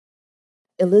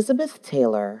Elizabeth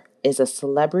Taylor is a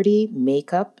celebrity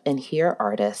makeup and hair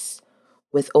artist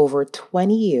with over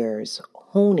 20 years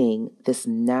honing this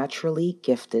naturally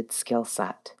gifted skill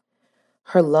set.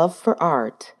 Her love for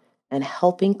art and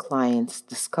helping clients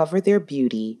discover their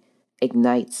beauty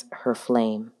ignites her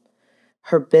flame.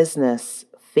 Her business,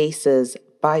 Faces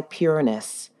by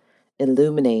Pureness,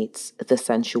 illuminates the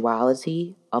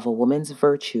sensuality of a woman's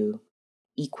virtue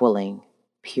equaling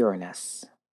pureness.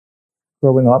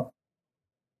 Growing up,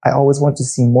 I always wanted to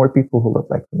see more people who looked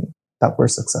like me that were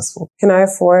successful. Can I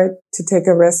afford to take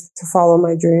a risk to follow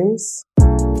my dreams?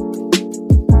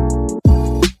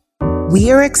 We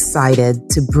are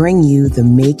excited to bring you the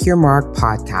Make Your Mark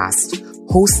podcast,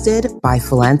 hosted by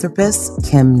philanthropist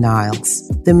Kim Niles.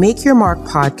 The Make Your Mark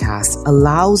podcast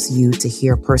allows you to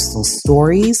hear personal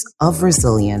stories of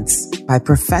resilience by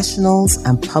professionals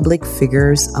and public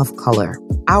figures of color.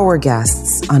 Our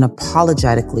guests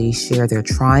unapologetically share their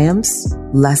triumphs,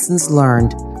 lessons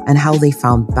learned, and how they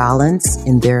found balance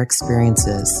in their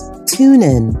experiences. Tune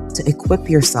in to equip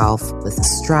yourself with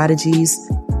strategies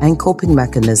and coping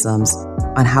mechanisms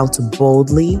on how to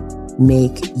boldly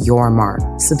make your mark.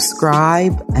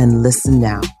 Subscribe and listen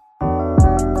now.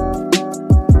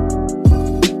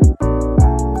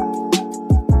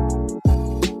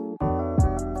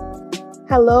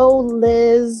 Hello,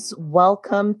 Liz.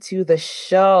 Welcome to the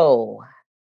show.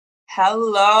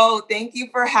 Hello. Thank you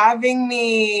for having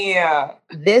me.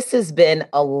 This has been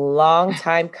a long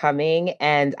time coming,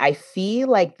 and I feel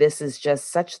like this is just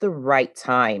such the right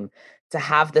time to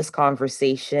have this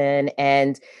conversation.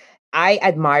 And I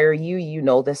admire you. You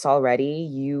know this already.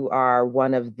 You are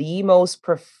one of the most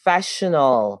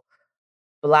professional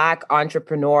Black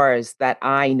entrepreneurs that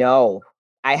I know.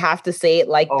 I have to say it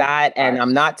like that, and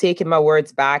I'm not taking my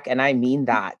words back, and I mean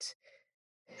that.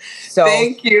 So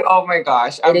thank you. Oh my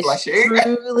gosh, I'm blushing. It's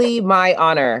truly my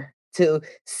honor to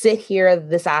sit here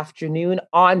this afternoon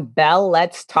on Bell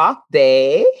Let's Talk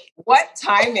Day. What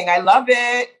timing. I love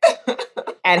it.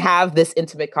 And have this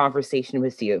intimate conversation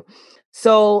with you.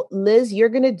 So, Liz, you're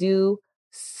going to do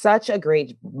such a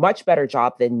great, much better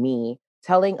job than me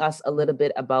telling us a little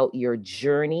bit about your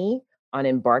journey on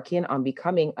embarking on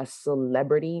becoming a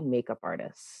celebrity makeup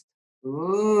artist.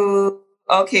 Ooh.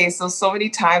 Okay, so many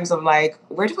times I'm like,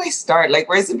 where do I start? Like,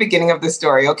 where's the beginning of the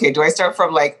story? Okay, do I start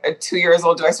from like 2 years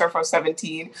old? Do I start from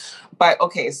 17? But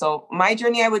okay, so my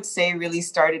journey, I would say, really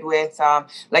started with,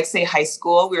 like, say, high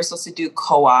school. We were supposed to do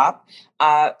co-op,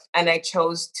 and I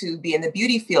chose to be in the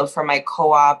beauty field for my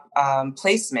co-op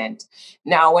placement.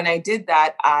 Now, when I did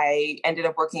that, I ended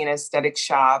up working in an aesthetic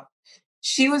shop.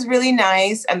 She was really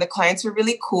nice, and the clients were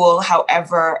really cool.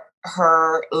 However,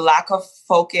 her lack of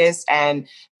focus and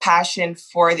passion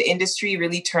for the industry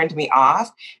really turned me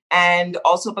off. And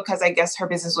also because I guess her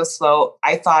business was slow,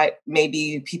 I thought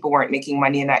maybe people weren't making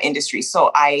money in that industry.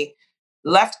 So I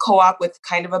left co-op with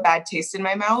kind of a bad taste in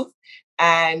my mouth,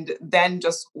 and then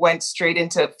just went straight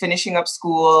into finishing up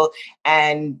school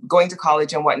and going to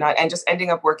college and whatnot, and just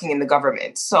ending up working in the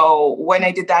government. So when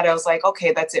I did that, I was like,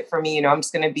 okay, that's it for me. I'm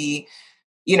just going to be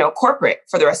corporate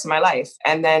for the rest of my life.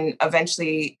 And then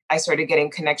eventually I started getting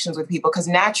connections with people because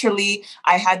naturally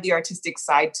I had the artistic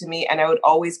side to me, and I would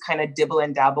always kind of dibble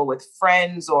and dabble with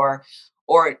friends or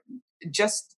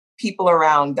just people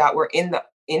around that were in the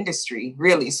industry,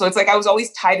 really. So it's like I was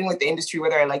always tied in with the industry,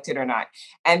 whether I liked it or not.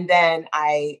 And then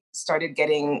I started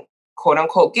getting quote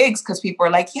unquote gigs because people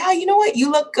were like, yeah, you know what?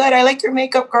 You look good. I like your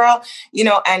makeup, girl,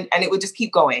 and it would just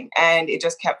keep going. And it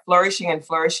just kept flourishing and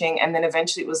flourishing. And then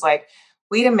eventually it was like,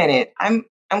 wait a minute, I'm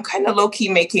kind of low-key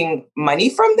making money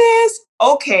from this.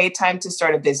 Okay, time to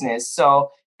start a business.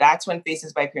 So that's when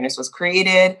Faces by Pureness was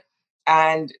created.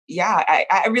 And yeah,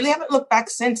 I really haven't looked back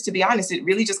since, to be honest. It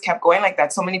really just kept going like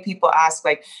that. So many people ask,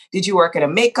 like, did you work at a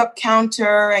makeup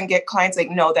counter and get clients? Like,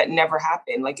 no, that never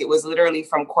happened. Like, it was literally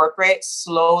from corporate,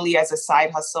 slowly as a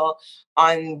side hustle.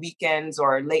 On weekends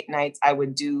or late nights, I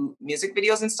would do music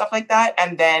videos and stuff like that.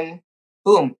 And then,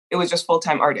 boom, it was just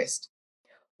full-time artist.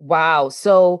 Wow.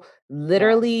 So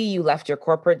literally you left your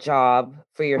corporate job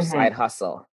for your side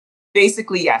hustle.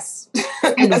 Basically, yes.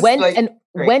 And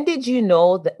when did you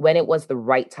know that when it was the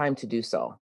right time to do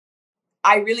so?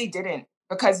 I really didn't,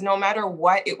 because no matter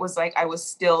what, it was like I was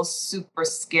still super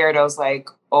scared. I was like,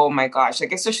 oh my gosh,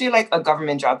 like especially like a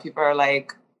government job, people are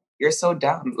like, you're so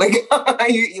dumb. Like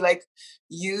you like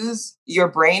use your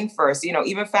brain first,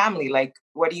 even family, like,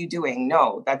 what are you doing?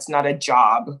 No, that's not a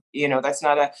job. That's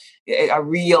not a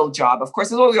real job. Of course,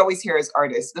 that's what we always hear as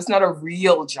artists. That's not a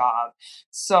real job.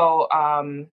 So,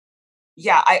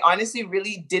 yeah, I honestly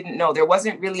really didn't know. There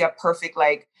wasn't really a perfect,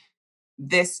 like,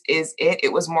 this is it.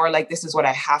 It was more like, this is what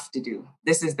I have to do.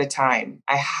 This is the time.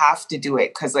 I have to do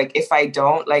it. Cause like, if I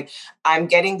don't, like, I'm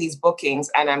getting these bookings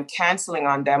and I'm canceling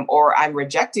on them, or I'm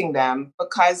rejecting them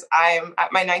because I'm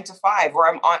at my 9 to 5,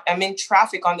 or I'm in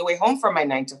traffic on the way home from my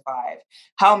 9 to 5.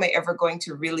 How am I ever going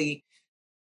to really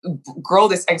grow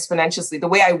this exponentially the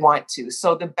way I want to?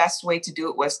 So the best way to do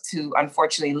it was to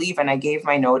unfortunately leave. And I gave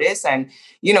my notice, and,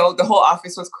 the whole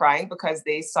office was crying because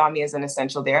they saw me as an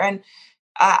essential there. And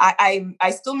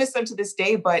I still miss them to this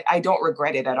day, but I don't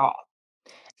regret it at all.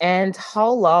 And how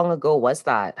long ago was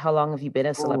that? How long have you been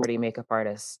a Ooh. celebrity makeup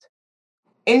artist?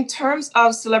 In terms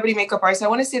of celebrity makeup artists, I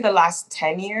want to say the last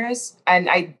 10 years. And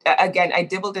I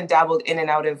dibbled and dabbled in and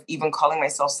out of even calling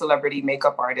myself celebrity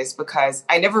makeup artist, because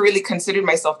I never really considered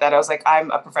myself that. I was like,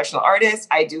 I'm a professional artist.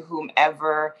 I do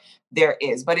whomever there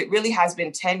is. But it really has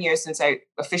been 10 years since I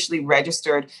officially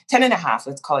registered, 10 and a half,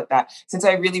 let's call it that, since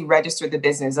I really registered the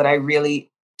business, that I really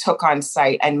took on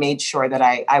site and made sure that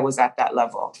I was at that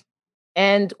level.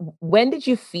 And when did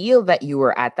you feel that you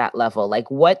were at that level?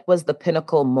 Like, what was the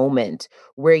pinnacle moment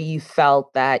where you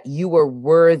felt that you were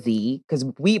worthy? Because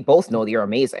we both know that you're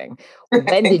amazing.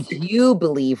 When did Thank you. you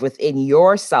believe within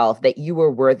yourself that you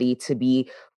were worthy to be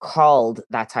called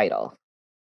that title?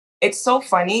 It's so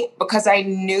funny because I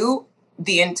knew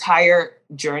the entire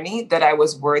journey that I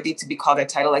was worthy to be called a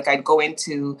title. Like, I'd go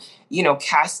into,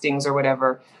 castings or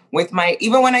whatever with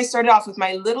even when I started off with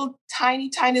my little tiny,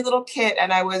 tiny little kit,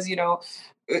 and I was,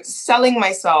 selling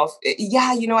myself.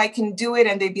 Yeah, I can do it.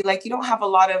 And they'd be like, you don't have a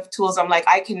lot of tools. I'm like,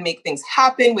 I can make things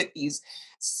happen with a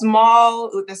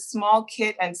small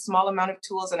kit and small amount of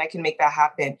tools, and I can make that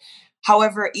happen.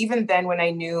 However, even then, when I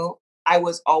knew I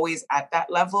was always at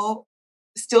that level,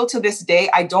 still to this day,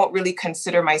 I don't really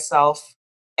consider myself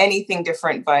anything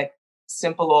different but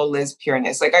simple old Liz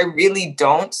Pureness. Like, I really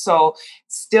don't. So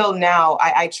still now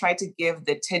I try to give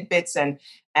the tidbits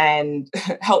and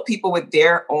help people with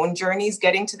their own journeys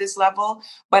getting to this level.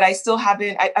 But I still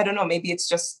haven't, I don't know, maybe it's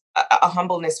just a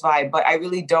humbleness vibe, but I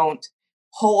really don't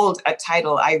hold a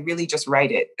title. I really just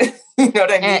write it. You know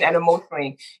what I mean? And And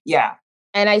emotionally, yeah.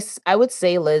 and I would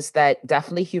say, Liz, that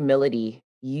definitely humility.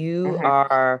 You Mhm.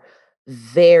 are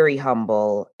very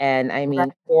humble. And I Right.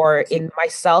 mean, for Thank you. in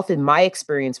myself, in my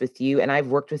experience with you, and I've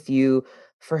worked with you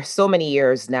for so many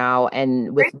years now,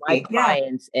 and with my Crazy. Yeah.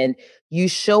 clients, and you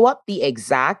show up the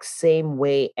exact same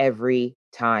way every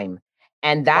time.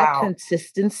 And that Wow.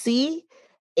 consistency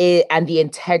and the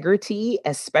integrity,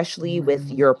 especially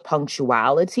with your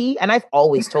punctuality. And I've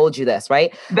always told you this,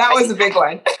 right? That was a big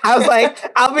one. I was like,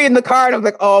 I'll be in the car and I'm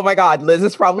like, oh my God, Liz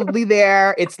is probably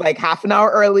there. It's like half an hour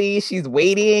early. She's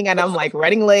waiting and I'm like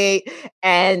running late.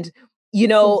 And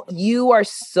you are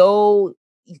so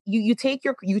you treat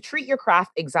your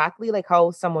craft exactly like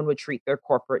how someone would treat their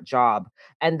corporate job.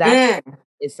 And that Mm,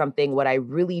 is something what I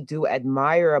really do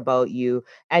admire about you.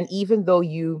 And even though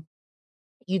you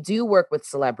do work with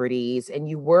celebrities and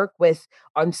you work with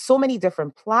on so many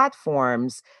different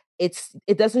platforms,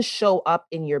 it doesn't show up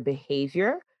in your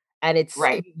behavior, and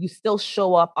right. you still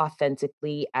show up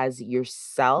authentically as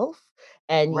yourself.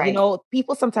 And Right.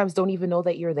 people sometimes don't even know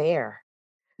that you're there.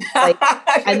 Like,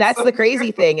 and That's that's so the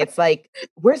crazy thing. It's like,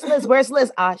 where's Liz? Where's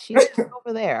Liz? She's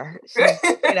over there. She's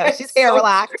It's here, so true.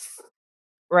 relax.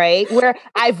 Right? Where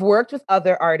I've worked with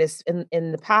other artists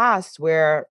in the past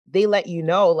where they let you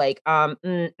know, like,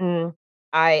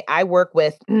 I work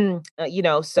with,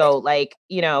 so like,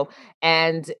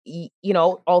 and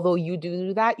although you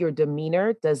do that, your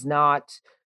demeanor does not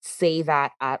say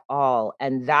that at all.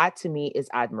 And that to me is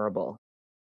admirable.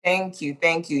 Thank you.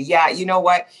 Thank you. Yeah, you know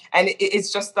what? And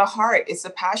it's just the heart, it's the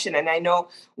passion. And I know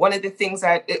one of the things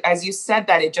that, as you said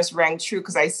that, it just rang true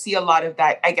because I see a lot of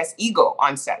that, I guess, ego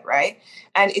on set, right?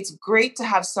 And it's great to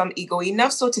have some ego,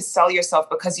 enough so to sell yourself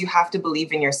because you have to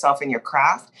believe in yourself and your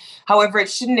craft. However,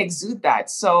 it shouldn't exude that.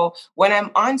 So when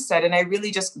I'm on set and I really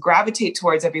just gravitate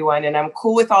towards everyone and I'm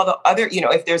cool with all the other,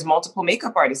 if there's multiple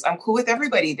makeup artists, I'm cool with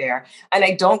everybody there. And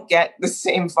I don't get the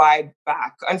same vibe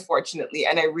back, unfortunately.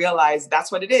 And I realize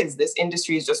that's what it is. This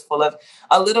industry is just full of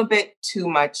a little bit too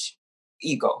much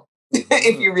ego,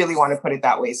 if Mhm. you really want to put it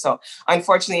that way. So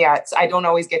unfortunately, yeah, I don't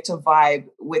always get to vibe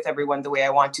with everyone the way I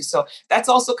want to. So that's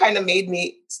also kind of made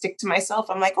me stick to myself.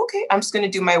 I'm like, okay, I'm just going to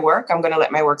do my work. I'm going to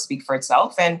let my work speak for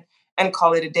itself and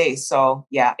call it a day. So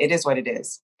yeah, it is what it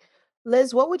is.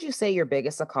 Liz, what would you say your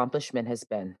biggest accomplishment has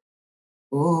been?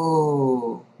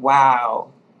 Ooh,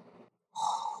 wow.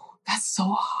 That's so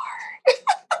hard.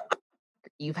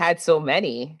 You've had so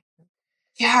many.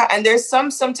 Yeah, and there's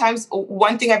sometimes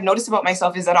one thing I've noticed about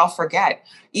myself is that I'll forget.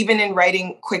 Even in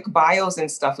writing quick bios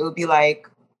and stuff, it would be like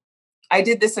I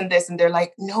did this and this. And they're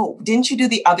like, no, didn't you do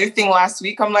the other thing last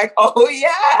week? I'm like, oh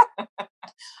yeah.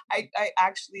 I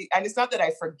actually, and it's not that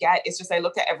I forget, it's just I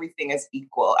look at everything as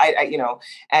equal.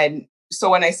 And so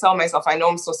when I sell myself, I know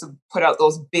I'm supposed to put out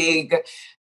those big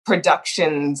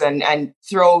productions and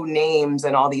throw names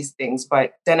and all these things,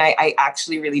 but then I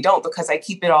actually really don't, because I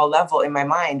keep it all level in my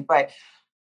mind. But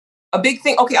a big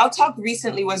thing, okay, I'll talk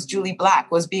recently, was Julie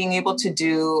Black, was being able to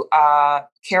do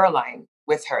Caroline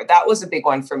with her. That was a big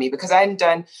one for me because I hadn't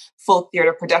done full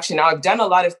theater production. Now I've done a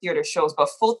lot of theater shows, but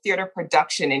full theater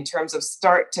production in terms of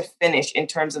start to finish, in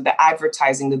terms of the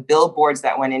advertising, the billboards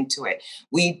that went into it.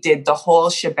 We did the whole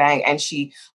shebang, and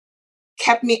she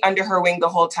kept me under her wing the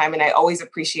whole time. And I always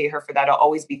appreciate her for that. I'll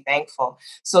always be thankful.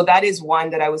 So that is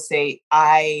one that I would say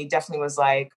I definitely was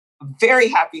like very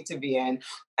happy to be in,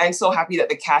 and so happy that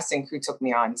the casting crew took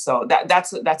me on. So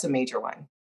that's a major one.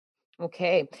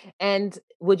 Okay. And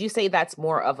would you say that's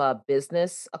more of a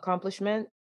business accomplishment?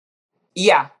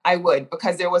 Yeah, I would,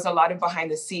 because there was a lot of behind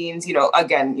the scenes,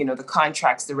 again, the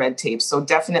contracts, the red tape. So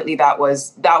definitely that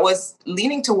was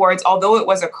leaning towards, although it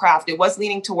was a craft, it was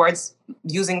leaning towards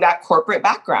using that corporate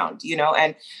background,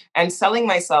 and selling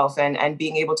myself and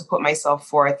being able to put myself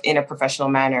forth in a professional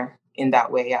manner in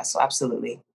that way. Yeah, so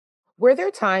absolutely. Were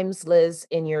there times, Liz,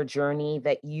 in your journey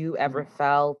that you ever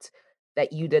felt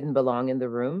that you didn't belong in the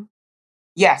room?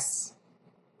 Yes,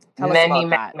 Tell us many, about many,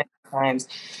 that. many times.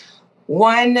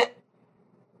 One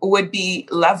would be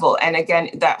level. And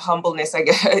again, that humbleness, I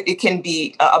guess, it can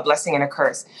be a blessing and a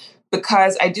curse,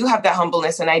 because I do have that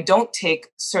humbleness and I don't take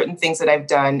certain things that I've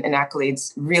done and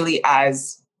accolades really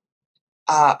as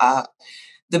uh, uh,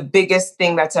 the biggest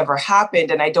thing that's ever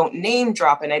happened. And I don't name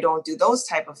drop and I don't do those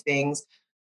type of things.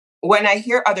 When I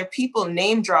hear other people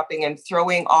name dropping and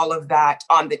throwing all of that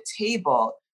on the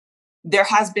table, there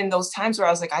has been those times where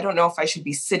I was like, I don't know if I should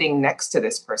be sitting next to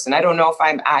this person. I don't know if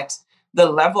I'm at the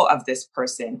level of this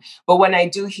person. But when I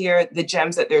do hear the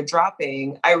gems that they're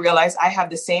dropping, I realize I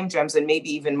have the same gems and maybe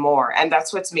even more. And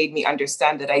that's what's made me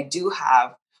understand that I do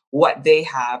have what they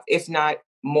have, if not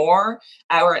more,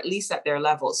 or at least at their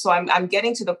level. So I'm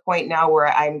getting to the point now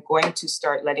where I'm going to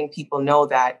start letting people know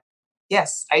that,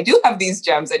 yes, I do have these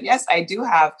gems. And yes, I do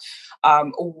have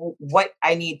what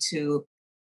I need to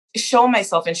show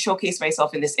myself and showcase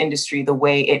myself in this industry the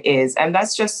way it is. And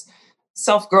that's just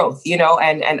self-growth,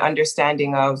 and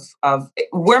understanding of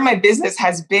where my business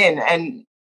has been, and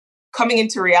coming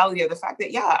into reality of the fact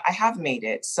that, yeah, I have made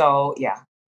it. So yeah.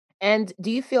 And do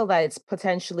you feel that it's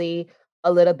potentially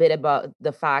a little bit about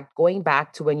the fact, going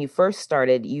back to when you first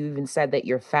started, you even said that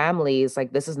your family is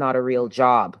like, this is not a real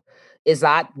job. Is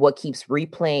that what keeps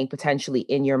replaying potentially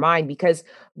in your mind? Because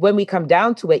when we come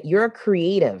down to it, you're a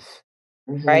creative,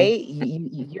 Mhm. right?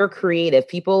 You're creative.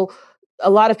 A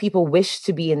lot of people wish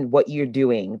to be in what you're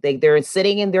doing. They're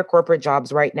sitting in their corporate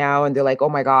jobs right now and they're like, oh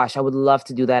my gosh, I would love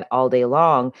to do that all day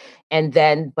long.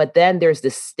 But then there's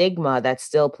this stigma that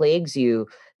still plagues you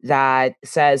that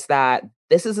says that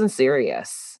this isn't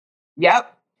serious.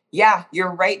 Yep. Yeah,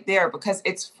 you're right there, because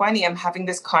it's funny. I'm having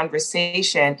this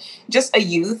conversation, just a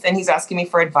youth, and he's asking me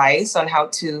for advice on how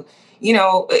to,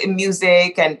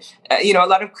 music and, a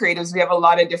lot of creatives, we have a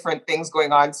lot of different things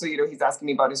going on. So, he's asking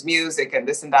me about his music and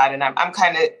this and that. And I'm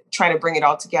kind of trying to bring it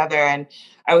all together. And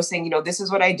I was saying, this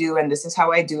is what I do and this is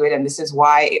how I do it and this is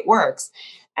why it works.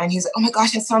 And he's like, oh my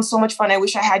gosh, that sounds so much fun. I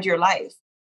wish I had your life.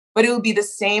 But it would be the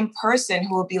same person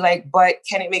who would be like, but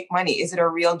can it make money? Is it a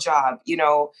real job?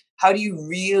 How do you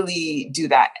really do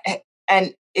that?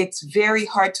 And it's very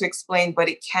hard to explain, but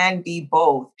it can be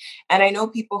both. And I know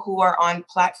people who are on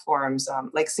platforms,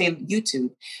 like say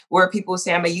YouTube, where people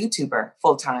say, I'm a YouTuber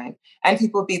full time. And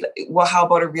people be like, well, how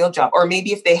about a real job? Or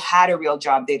maybe if they had a real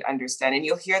job, they'd understand. And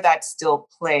you'll hear that still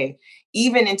play,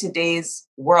 even in today's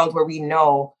world where we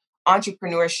know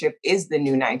entrepreneurship is the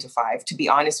new 9 to 5, to be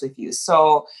honest with you.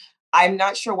 So I'm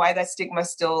not sure why that stigma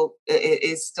still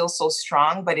is still so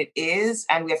strong, but it is.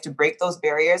 And we have to break those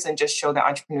barriers and just show that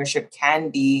entrepreneurship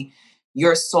can be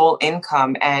your sole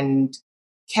income and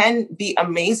can be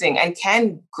amazing and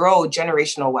can grow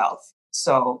generational wealth.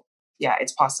 So yeah,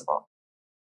 it's possible.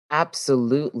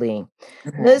 Absolutely.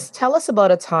 Mhm. Liz, tell us about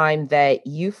a time that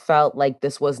you felt like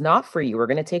this was not for you. We're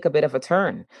going to take a bit of a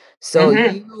turn. So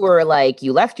Mhm. you were like,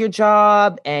 you left your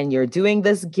job and you're doing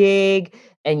this gig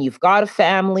and you've got a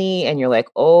family and you're like,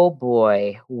 oh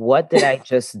boy, what did I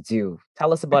just do?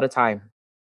 Tell us about a time.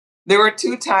 There were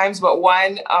two times, but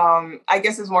one, I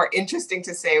guess is more interesting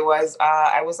to say, was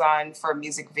I was on for a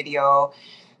music video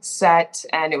set,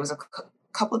 and it was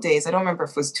couple days. I don't remember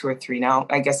if it was 2 or 3 now.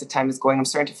 I guess the time is going. I'm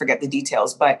starting to forget the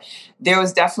details, but there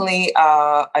was definitely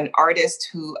an artist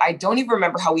who I don't even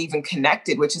remember how we even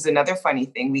connected, which is another funny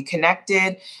thing. We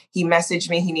connected. He messaged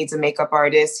me. He needs a makeup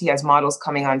artist. He has models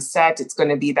coming on set. It's going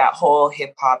to be that whole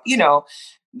hip hop,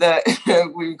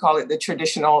 the we call it the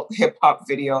traditional hip hop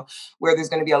video, where there's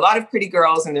going to be a lot of pretty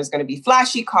girls and there's going to be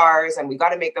flashy cars and we got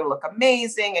to make them look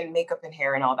amazing and makeup and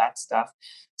hair and all that stuff.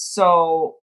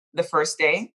 So the first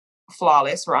day,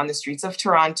 flawless. We're on the streets of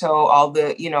Toronto, all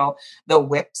the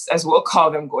whips, as we'll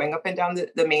call them, going up and down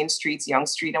the main streets, Yonge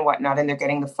Street and whatnot, and they're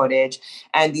getting the footage.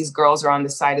 And these girls are on the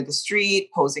side of the street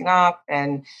posing up,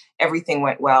 and everything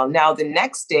went well. Now, the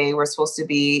next day, we're supposed to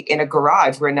be in a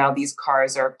garage where now these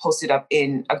cars are posted up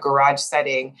in a garage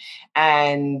setting.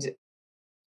 And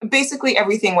basically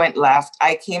everything went left.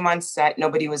 I came on set,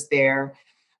 nobody was there.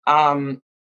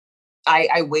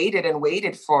 I waited and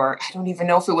waited for, I don't even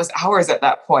know if it was hours at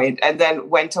that point, and then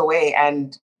went away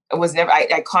and it was never,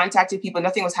 I contacted people,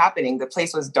 nothing was happening. The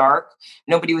place was dark,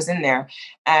 nobody was in there,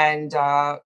 and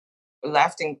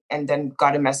left and then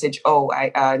got a message,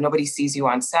 nobody sees you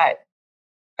on set.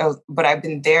 But I've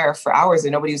been there for hours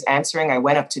and nobody was answering. I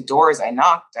went up to doors, I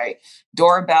knocked,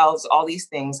 doorbells, all these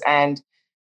things. And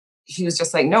he was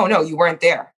just like, no, you weren't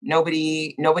there.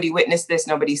 Nobody witnessed this.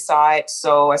 Nobody saw it.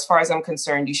 So as far as I'm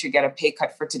concerned, you should get a pay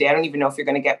cut for today. I don't even know if you're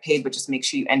going to get paid, but just make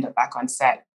sure you end up back on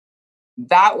set.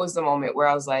 That was the moment where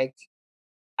I was like,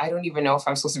 I don't even know if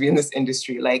I'm supposed to be in this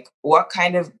industry. Like, what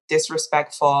kind of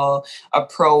disrespectful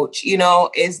approach,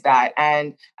 is that?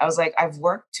 And I was like, I've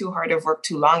worked too hard. I've worked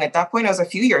too long. At that point, I was a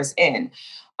few years in.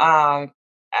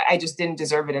 I just didn't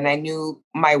deserve it. And I knew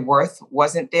my worth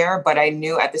wasn't there, but I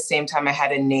knew at the same time I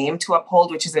had a name to uphold,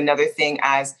 which is another thing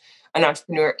as an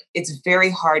entrepreneur. It's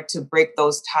very hard to break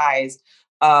those ties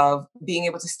of being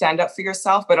able to stand up for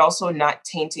yourself, but also not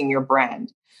tainting your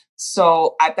brand.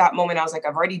 So at that moment, I was like,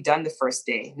 I've already done the first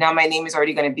day. Now my name is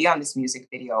already going to be on this music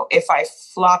video. If I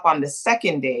flop on the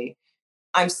second day,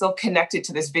 I'm still connected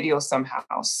to this video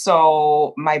somehow.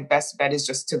 So my best bet is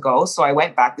just to go. So I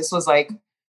went back. This was like,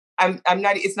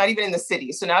 it's not even in the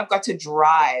city. So now I've got to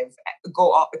drive, I'll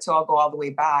go all the way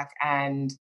back.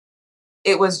 And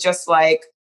it was just like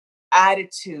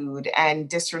attitude and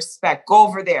disrespect. Go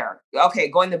over there. Okay,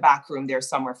 go in the back room there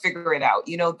somewhere, figure it out.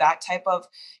 That type of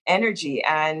energy.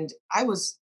 And I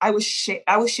was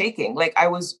shaking. Like, I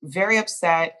was very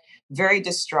upset, very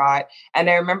distraught. And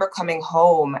I remember coming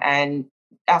home, and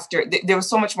after there was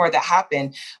so much more that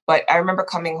happened, but I remember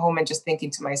coming home and just thinking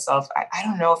to myself, I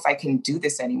don't know if I can do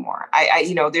this anymore.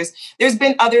 There's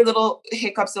been other little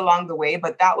hiccups along the way,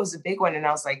 but that was a big one. And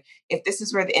I was like, if this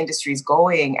is where the industry is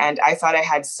going, and I thought I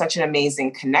had such an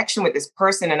amazing connection with this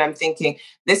person, and I'm thinking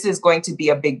this is going to be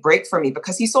a big break for me,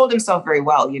 because he sold himself very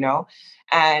well,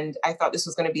 and I thought this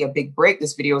was going to be a big break.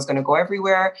 This video was going to go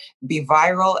everywhere, be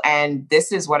viral. And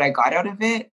this is what I got out of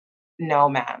it. No,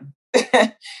 ma'am.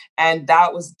 And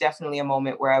that was definitely a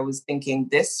moment where I was thinking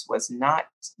this was not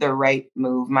the right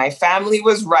move. My family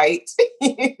was right.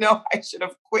 I should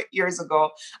have quit years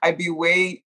ago. I'd be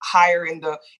way higher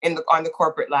on the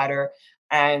corporate ladder.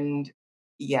 And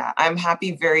yeah, I'm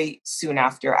happy very soon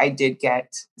after I did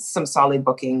get some solid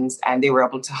bookings, and they were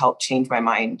able to help change my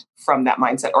mind from that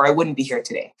mindset, or I wouldn't be here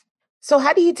today. So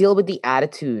how do you deal with the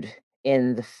attitude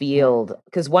in the field?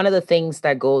 Because one of the things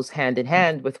that goes hand in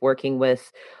hand with working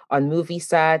on movie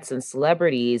sets and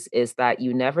celebrities is that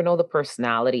you never know the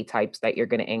personality types that you're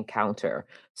going to encounter.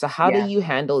 So how do you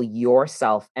handle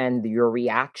yourself and your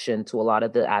reaction to a lot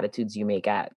of the attitudes you may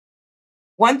get?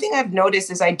 One thing I've noticed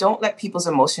is I don't let people's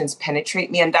emotions penetrate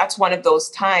me. And that's one of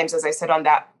those times, as I said on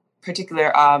that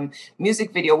particular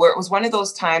music video, where it was one of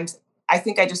those times I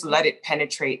think I just let it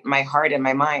penetrate my heart and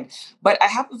my mind. But I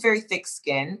have a very thick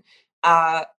skin.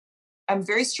 I'm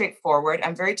very straightforward.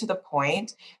 I'm very to the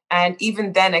point. And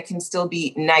even then, I can still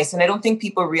be nice. And I don't think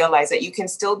people realize that you can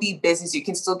still be business. You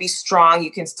can still be strong.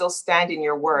 You can still stand in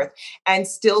your worth and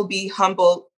still be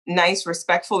humble, nice,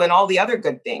 respectful, and all the other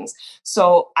good things.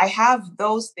 So I have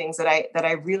those things that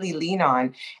I really lean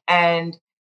on. And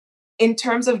in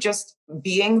terms of just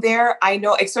being there, I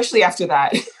know, especially after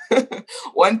that,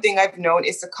 one thing I've known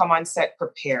is to come on set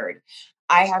prepared.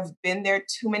 I have been there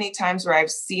too many times where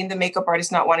I've seen the makeup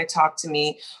artist not want to talk to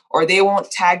me, or they won't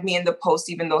tag me in the post,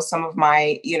 even though some of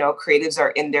my, creatives are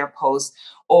in their post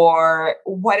or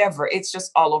whatever. It's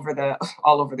just all over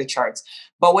the charts.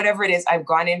 But whatever it is, I've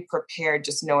gone in prepared,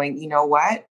 just knowing, you know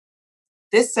what?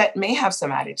 This set may have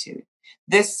some attitude.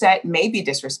 This set may be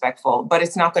disrespectful, but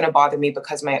it's not going to bother me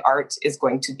because my art is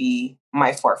going to be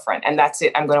my forefront. And that's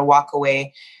it. I'm going to walk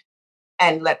away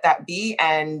and let that be.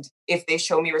 And if they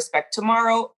show me respect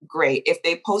tomorrow, great. If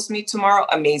they post me tomorrow,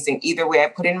 amazing. Either way, I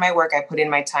put in my work, I put in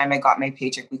my time, I got my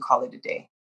paycheck, we call it a day.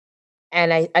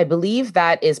 And I believe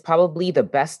that is probably the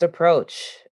best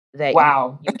approach that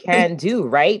Wow. you can do,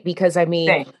 right? Because I mean,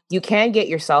 Thanks. you can get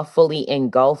yourself fully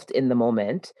engulfed in the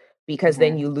moment because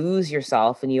then Mhm. you lose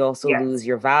yourself and you also Yes. lose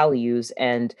your values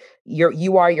and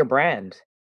you are your brand,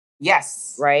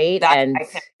 Yes. right? That And I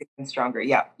can't be stronger.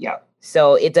 Yeah. Yeah.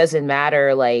 so it doesn't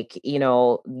matter, like,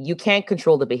 you can't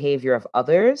control the behavior of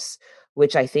others,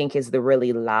 which I think is the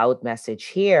really loud message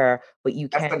here, but you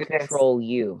That's can what it is. control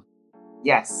you.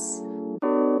 Yes.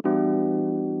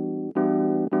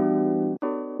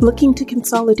 Looking to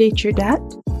consolidate your debt?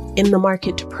 In the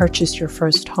market to purchase your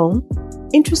first home?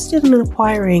 Interested in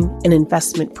acquiring an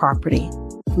investment property?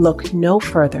 Look no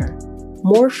further.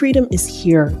 More Freedom is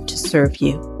here to serve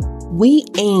you. We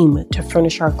aim to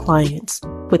furnish our clients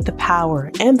with the power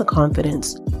and the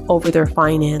confidence over their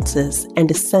finances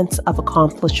and a sense of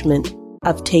accomplishment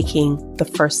of taking the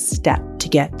first step to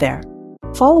get there.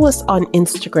 Follow us on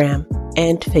Instagram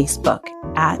and Facebook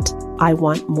at I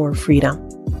Want More Freedom.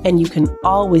 And you can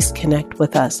always connect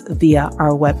with us via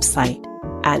our website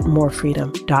at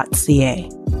morefreedom.ca.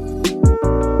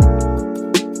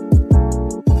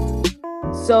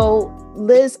 So,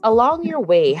 Liz, along your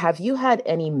way, have you had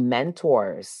any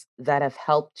mentors that have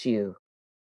helped you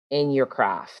in your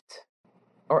craft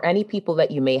or any people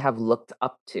that you may have looked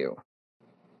up to?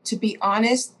 To be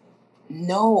honest,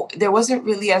 no, there wasn't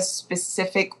really a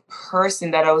specific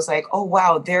person that I was like, oh,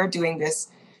 wow, they're doing this.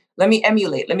 Let me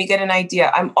emulate. Let me get an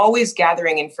idea. I'm always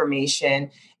gathering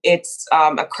information. It's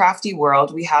a crafty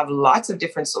world. We have lots of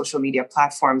different social media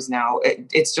platforms now.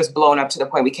 It's just blown up to the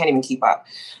point we can't even keep up.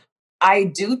 I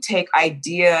do take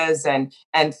ideas and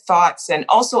thoughts and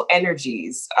also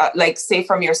energies, like say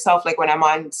from yourself, like when I'm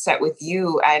on set with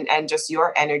you and just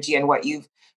your energy and what you've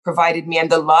provided me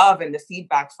and the love and the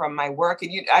feedback from my work.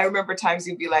 And I remember times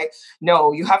you'd be like,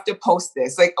 no, you have to post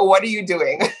this. Like, what are you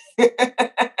doing?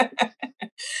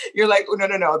 You're like, oh,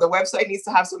 no. The website needs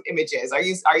to have some images. Are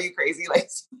you crazy? Like,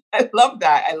 I love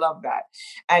that. I love that.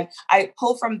 And I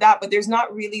pull from that, but there's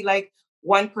not really like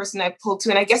one person I pull to.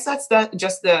 And I guess that's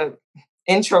just the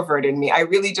introvert in me.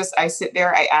 I sit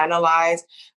there, I analyze,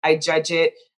 I judge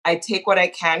it. I take what I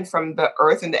can from the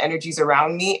earth and the energies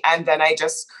around me, and then I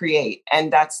just create.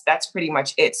 And that's pretty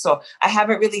much it. So I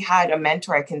haven't really had a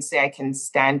mentor I can say I can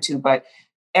stand to, but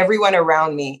everyone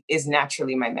around me is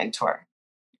naturally my mentor.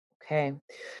 Okay.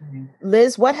 Mhm.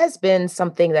 Liz, what has been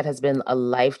something that has been a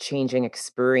life-changing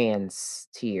experience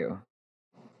to you?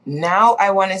 Now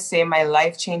I want to say my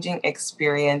life-changing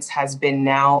experience has been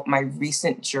now my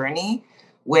recent journey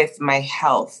with my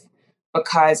health.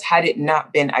 Because had it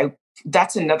not been,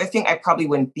 that's another thing, I probably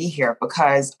wouldn't be here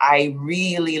because I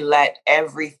really let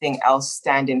everything else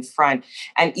stand in front.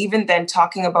 And even then,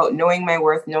 talking about knowing my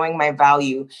worth, knowing my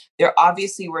value, there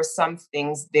obviously were some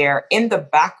things there in the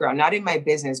background, not in my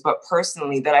business, but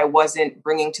personally, that I wasn't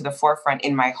bringing to the forefront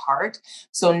in my heart.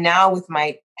 So now with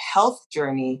my health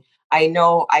journey, I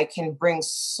know I can bring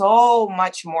so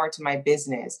much more to my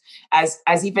business as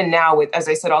even now with, as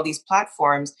I said, all these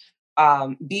platforms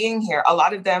being here, a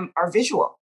lot of them are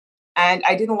visual. And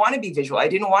I didn't want to be visual. I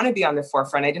didn't want to be on the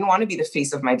forefront. I didn't want to be the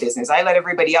face of my business. I let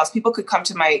everybody else. People could come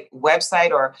to my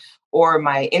website or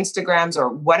my Instagrams or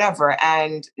whatever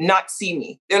and not see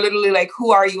me. They're literally like,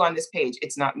 "Who are you on this page?"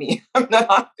 It's not me. I'm not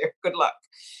on there. Good luck.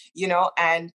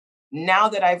 And now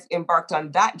that I've embarked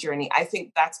on that journey, I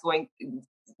think that's going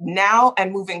now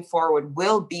and moving forward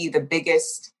will be the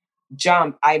biggest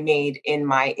jump I made in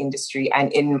my industry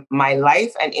and in my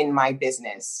life and in my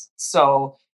business.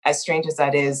 So as strange as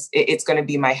that is, it's going to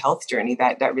be my health journey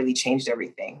that really changed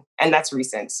everything. And that's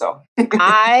recent. So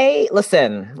I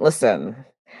listen.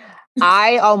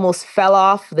 I almost fell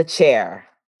off the chair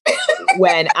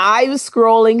when I was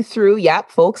scrolling through. Yep,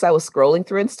 folks, I was scrolling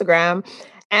through Instagram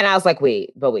and I was like,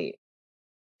 wait.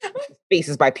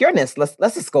 Faces by Pureness.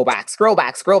 Let's just go back, scroll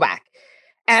back.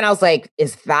 And I was like,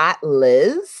 is that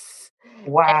Liz?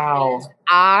 wow. And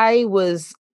I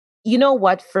was, you know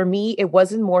what? For me, it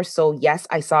wasn't more so, yes,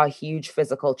 I saw a huge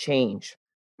physical change,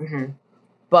 Hmm.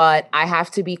 but I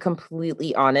have to be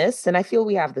completely honest. And I feel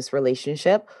we have this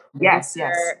relationship Yes.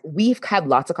 where we've had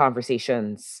lots of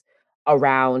conversations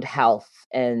around health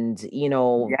and,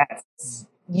 Yes.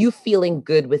 you feeling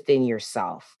good within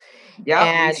yourself. Yep, we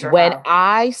And sure when have.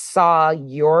 I saw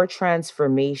your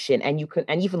transformation and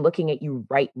even looking at you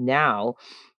right now,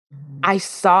 Mhm. I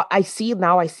see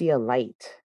a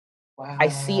light. I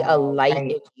see a Wow. light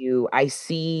Right. in you. I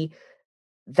see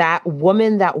that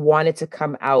woman that wanted to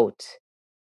come out,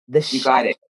 the You got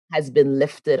shift it. has been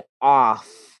lifted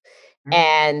off.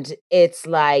 And it's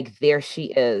like, there she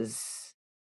is.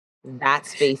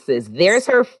 That's faces. There's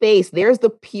her face. There's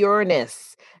the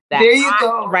pureness that there you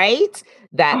go. Right?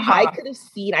 That I could have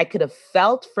seen, I could have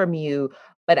felt from you.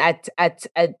 But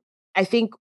I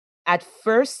think at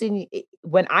first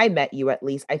when I met you, at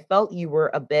least, I felt you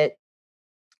were a bit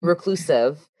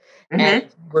reclusive. And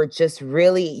were just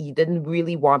really, you didn't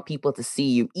really want people to see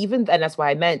you. Even then, that's why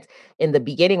I meant in the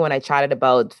beginning when I chatted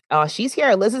about, she's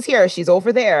here, Liz is here, she's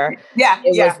over there.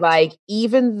 It was like,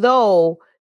 even though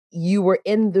you were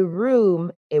in the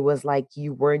room, it was like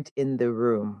you weren't in the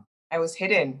room. I was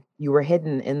hidden. You were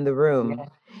hidden in the room.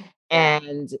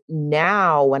 And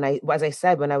now as I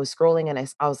said, when I was scrolling and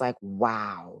I was like,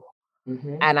 wow.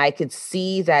 And I could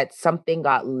see that something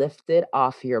got lifted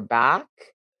off your back.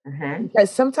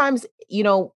 Because sometimes,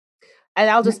 and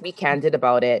I'll just be candid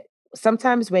about it.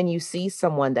 Sometimes when you see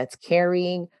someone that's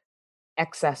carrying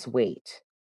excess weight.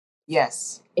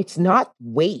 Yes. It's not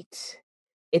weight.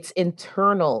 It's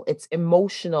internal, it's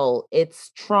emotional,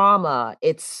 it's trauma,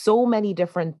 it's so many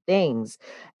different things.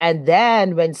 And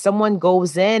then when someone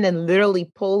goes in and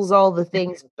literally pulls all the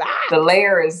things back. The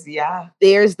layers,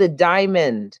 there's the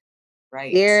diamond.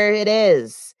 Right. There it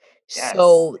is. Yes.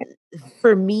 So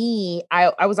for me,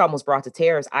 I was almost brought to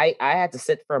tears. I had to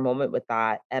sit for a moment with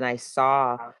that, and I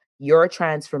saw your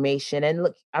transformation. And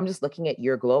look, I'm just looking at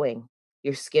you're glowing.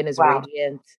 Your skin is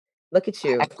radiant. Look at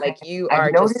you. You are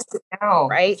I've noticed it now.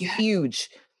 Right? Yeah.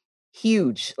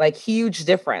 Huge, like huge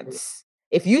difference.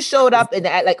 If you showed up and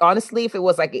honestly, if it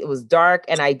was like, it was dark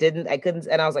and I couldn't,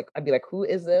 and I was like, I'd be like, who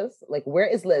is this? Like, where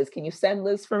is Liz? Can you send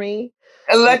Liz for me?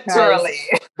 Literally.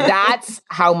 That's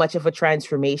how much of a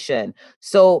transformation.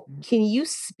 So can you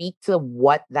speak to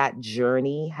what that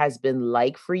journey has been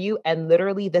like for you? And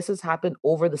literally this has happened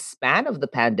over the span of the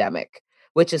pandemic,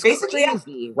 which is basically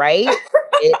crazy, right?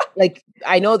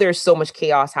 I know there's so much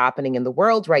chaos happening in the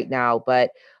world right now,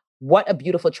 but what a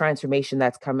beautiful transformation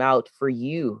that's come out for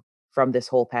you from this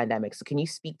whole pandemic. So can you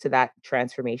speak to that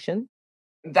transformation?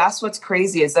 That's what's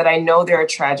crazy, is that I know there are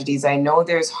tragedies. I know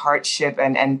there's hardship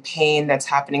and pain that's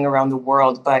happening around the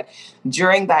world. But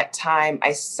during that time,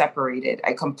 I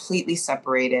completely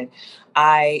separated.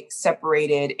 I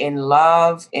separated in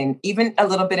love and even a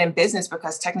little bit in business,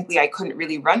 because technically I couldn't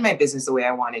really run my business the way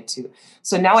I wanted to.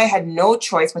 So now I had no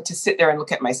choice but to sit there and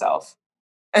look at myself.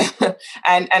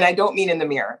 and I don't mean in the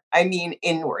mirror, I mean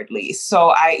inwardly.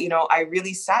 So I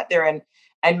really sat there,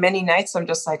 and many nights I'm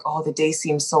just like, oh, the day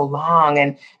seems so long.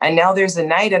 And now there's a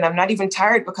night and I'm not even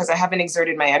tired because I haven't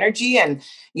exerted my energy. And,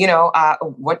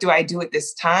 what do I do at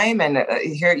this time? And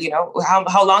here,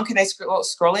 how long can I scroll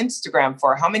Instagram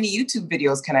for? How many YouTube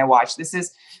videos can I watch? This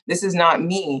is not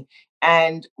me.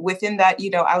 And within that,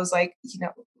 I was like,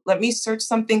 let me search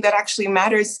something that actually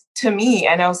matters to me.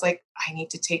 And I was like, I need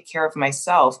to take care of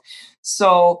myself.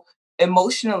 So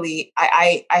emotionally,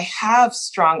 I have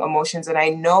strong emotions, and I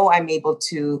know I'm able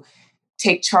to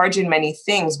take charge in many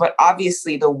things, but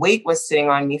obviously the weight was sitting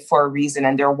on me for a reason,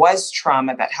 and there was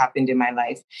trauma that happened in my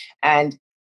life. And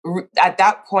at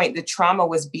that point, the trauma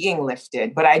was being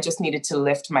lifted, but I just needed to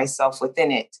lift myself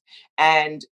within it.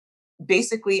 And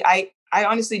basically, I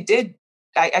honestly did.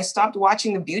 I stopped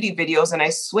watching the beauty videos and I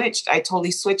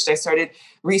totally switched. I started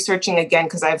researching again,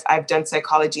 because I've done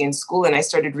psychology in school, and I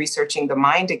started researching the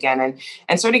mind again,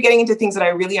 and started getting into things that I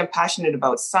really am passionate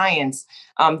about: science,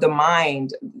 the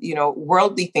mind,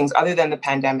 worldly things other than the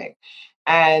pandemic.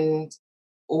 And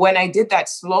when I did that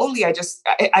slowly,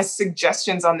 as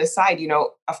suggestions on the side,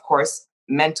 of course,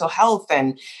 mental health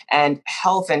and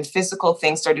health and physical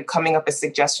things started coming up as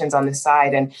suggestions on the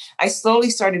side. And I slowly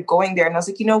started going there, and I was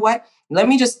like, you know what? Let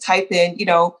me just type in,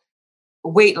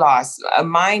 weight loss,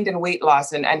 mind and weight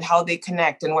loss, and how they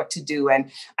connect and what to do. And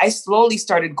I slowly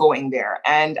started going there.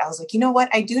 And I was like, you know what?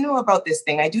 I do know about this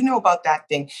thing. I do know about that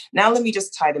thing. Now let me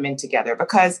just tie them in together,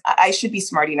 because I should be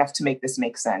smart enough to make this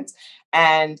make sense.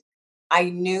 And I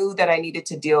knew that I needed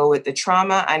to deal with the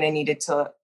trauma, and I needed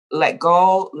to let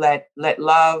go, let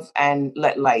love, and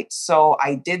let light. So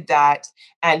I did that.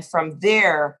 And from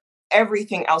there,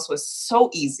 everything else was so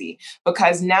easy,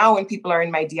 because now when people are in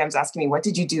my DMs asking me, what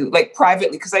did you do? Like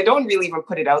privately, because I don't really even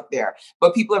put it out there,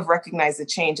 but people have recognized the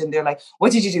change, and they're like,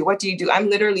 what did you do? What do you do? I'm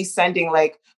literally sending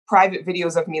like private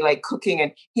videos of me like cooking,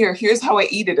 and here's how I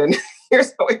eat it, and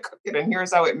here's how I cook it, and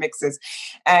here's how it mixes.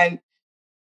 And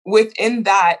within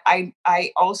that,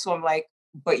 I also am like,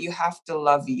 but you have to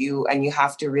love you, and you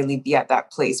have to really be at that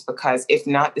place, because if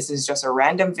not, this is just a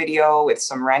random video with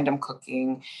some random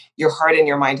cooking. Your heart and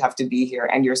your mind have to be here,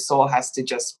 and your soul has to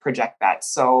just project that.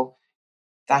 So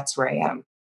that's where I am.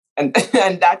 And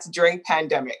that's during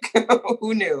pandemic.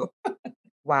 Who knew?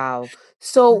 Wow.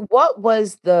 So what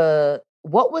was the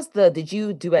did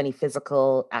you do any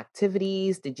physical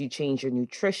activities? Did you change your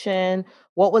nutrition?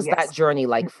 What was that Yes. journey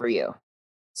like for you?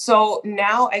 So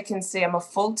now I can say I'm a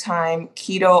full-time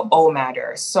keto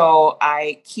OMADer. So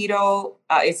I keto,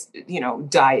 it's,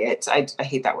 diet. I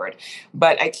hate that word,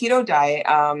 but I keto diet.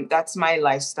 That's my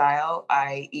lifestyle.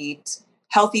 I eat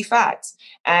healthy fats.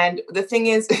 And the thing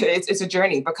is, it's a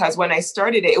journey because when I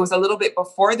started it, it was a little bit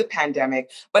before the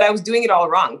pandemic, but I was doing it all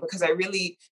wrong because I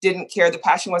really didn't care. The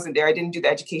passion wasn't there. I didn't do the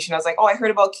education. I was like, oh, I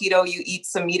heard about keto. You eat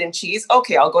some meat and cheese.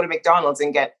 Okay, I'll go to McDonald's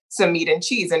and get some meat and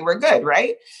cheese and we're good,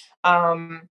 right?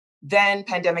 Um, then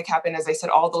pandemic happened. As I said,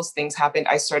 all those things happened.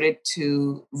 I started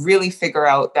to really figure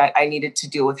out that I needed to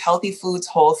deal with healthy foods,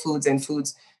 whole foods, and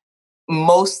foods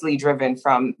mostly driven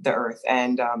from the earth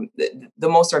and the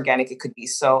most organic it could be.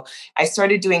 So I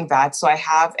started doing that. So I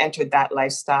have entered that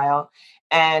lifestyle.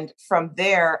 And from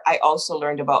there, I also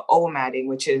learned about OMADing,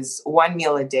 which is one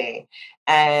meal a day.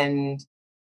 And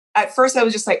at first I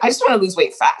was just like, I just want to lose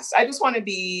weight fast. I just want to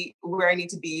be where I need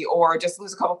to be or just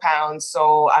lose a couple pounds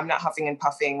so I'm not huffing and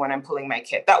puffing when I'm pulling my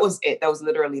kit. That was it. That was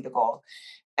literally the goal.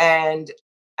 And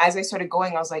as I started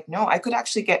going, I was like, no, I could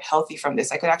actually get healthy from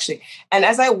this. I could actually, and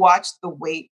as I watched the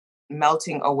weight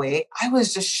melting away, I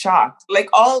was just shocked. Like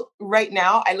all right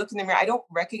now, I look in the mirror, I don't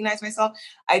recognize myself.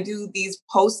 I do these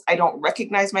posts, I don't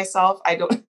recognize myself. I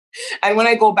don't, and when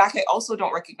I go back, I also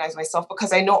don't recognize myself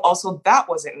because I know also that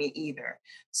wasn't me either.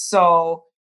 So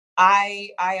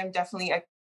I am definitely a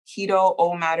keto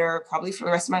OMADer probably for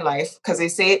the rest of my life because they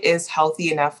say it is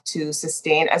healthy enough to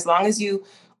sustain as long as you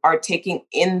are taking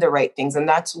in the right things. And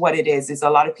that's what it is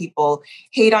a lot of people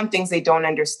hate on things they don't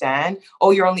understand. Oh,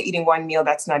 you're only eating one meal.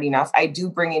 That's not enough. I do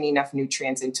bring in enough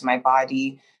nutrients into my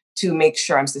body to make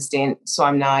sure I'm sustained. So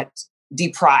I'm not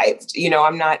deprived.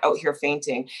 I'm not out here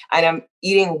fainting and I'm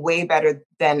eating way better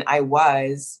than I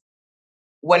was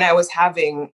when I was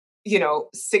having,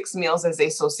 6 meals, as they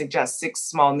so suggest, 6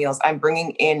 small meals. I'm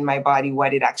bringing in my body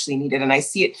what it actually needed. And I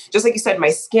see it, just like you said, my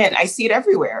skin, I see it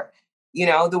everywhere.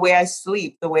 The way I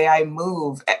sleep, the way I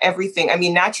move, everything. I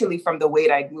mean, naturally from the weight,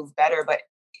 I'd move better, but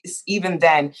even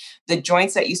then, the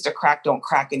joints that used to crack don't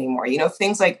crack anymore.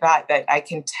 Things like that, that I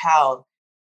can tell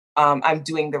I'm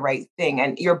doing the right thing.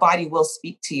 And your body will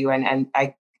speak to you. And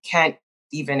I can't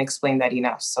even explain that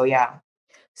enough. So, yeah.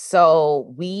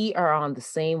 So we are on the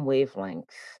same wavelength.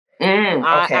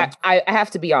 Okay. I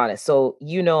have to be honest. So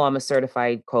I'm a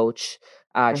certified coach,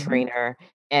 Mhm. trainer,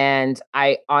 and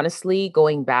I honestly,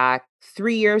 going back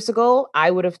 3 years ago,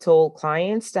 I would have told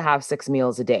clients to have 6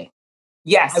 meals a day.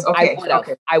 Yes. I Okay. would have.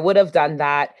 Okay. I would have done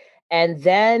that. And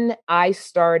then I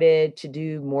started to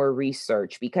do more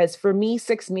research because for me,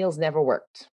 6 meals never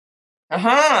worked. It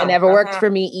Uh-huh. never worked Uh-huh. for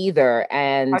me either. How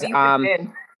And do you fit it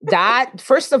in? that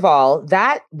first of all,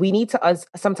 that we need to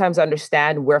sometimes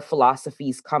understand where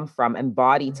philosophies come from and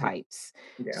body Mhm. types.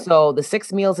 Yeah. So the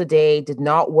 6 meals a day did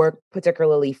not work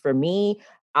particularly for me.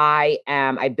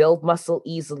 I build muscle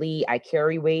easily, I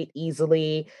carry weight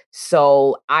easily.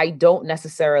 So I don't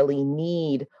necessarily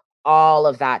need all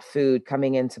of that food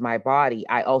coming into my body.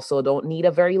 I also don't need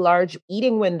a very large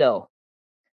eating window.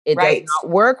 It does Right. not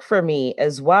work for me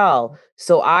as well.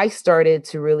 So I started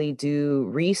to really do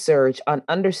research on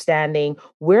understanding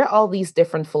where all these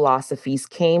different philosophies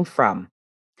came from.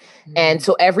 And Mm.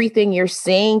 so everything you're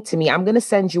saying to me, I'm going to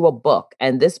send you a book,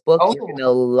 and this book you're Oh, going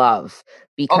to love okay.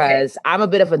 because I'm a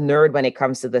bit of a nerd when it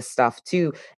comes to this stuff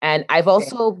too. And Okay.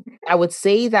 I would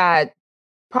say that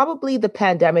probably the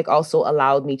pandemic also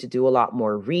allowed me to do a lot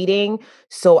more reading.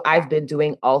 So Yeah. I've been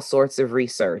doing all sorts of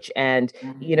research. And,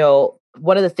 Mhm.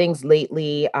 one of the things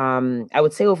lately, I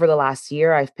would say over the last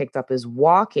year, I've picked up is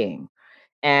walking.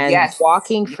 And Yes.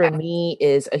 walking for Yeah. me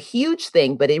is a huge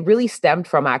thing, but it really stemmed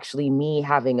from actually me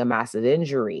having a massive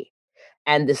injury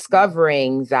and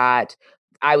discovering that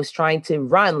I was trying to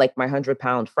run like my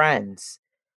 100-pound friends.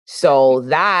 So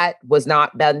that was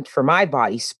not meant for my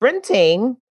body.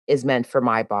 Sprinting is meant for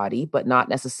my body, but not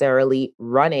necessarily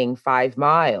running 5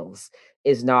 miles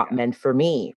is not Yeah. meant for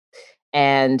me.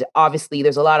 And obviously,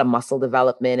 there's a lot of muscle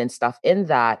development and stuff in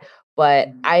that. But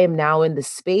Mhm. I am now in the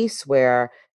space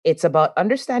where it's about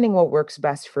understanding what works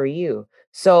best for you.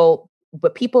 So,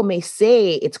 but people may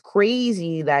say it's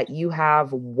crazy that you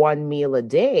have one meal a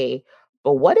day.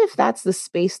 But what if that's the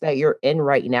space that you're in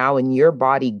right now and your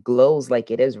body glows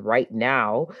like it is right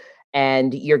now?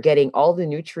 And you're getting all the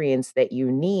nutrients that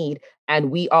you need. And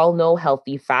we all know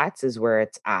healthy fats is where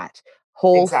it's at.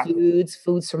 Whole Exactly. foods,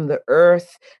 foods from the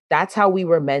earth, that's how we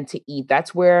were meant to eat.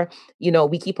 That's where,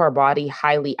 we keep our body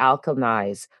highly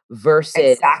alkalized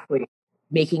versus Exactly.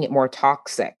 making it more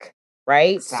toxic,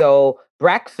 right? Exactly. So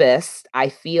breakfast, I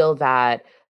feel that,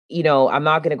 I'm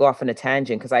not going to go off on a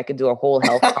tangent because I could do a whole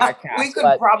health podcast. We could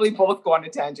but, probably both go on a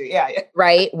tangent. Yeah.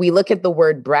 right. We look at the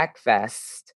word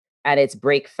breakfast and it's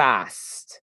break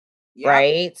fast, Yep.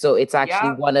 right? So it's actually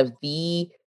Yep. one of the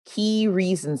key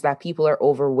reasons that people are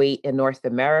overweight in North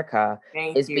America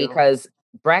Thank is you. because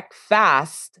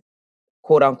breakfast,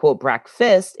 quote unquote,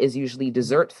 breakfast is usually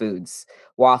dessert foods,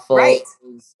 waffles, Right.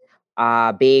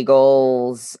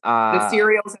 Bagels, The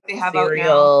cereals that they have out now.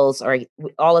 cereals, or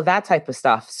all of that type of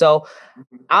stuff. So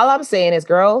all I'm saying is,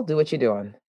 girl, do what you're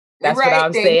doing. That's what Right,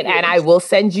 I'm thank saying. you. And I will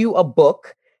send you a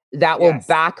book that will Yes.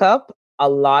 back up a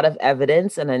lot of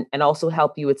evidence and also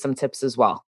help you with some tips as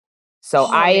well. So Oh,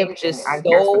 I am amazing. just I'm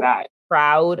here for so that.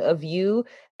 proud of you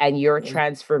and your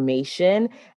transformation.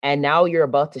 And now you're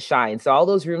about to shine. So all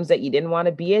those rooms that you didn't want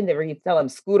to be in, you tell them,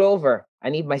 scoot over. I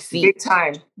need my seat. Big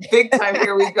time. Big time.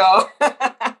 Here we go.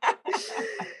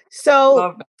 So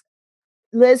Love that.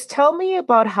 Liz, tell me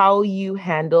about how you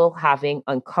handle having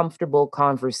uncomfortable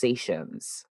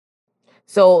conversations.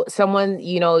 So someone,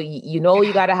 you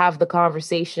got to have the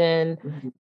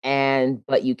conversation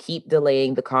but you keep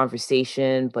delaying the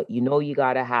conversation, but you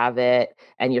got to have it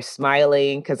and you're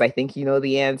smiling because I think you know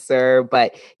the answer,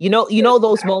 but you know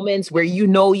those moments where you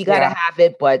got to Yeah. have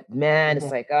it, but man,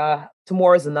 it's like,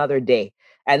 tomorrow's another day.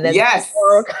 And then Yes.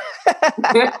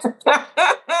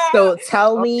 So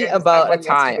tell me Okay, about a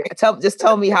time.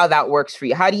 Tell me how that works for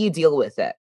you. How do you deal with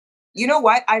it? You know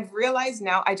what? I've realized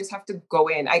now I just have to go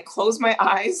in. I close my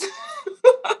eyes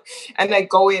and I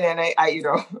go in and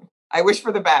I wish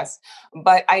for the best.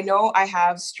 But I know I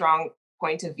have strong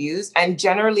point of views. And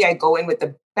generally I go in with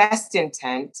the best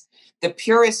intent, the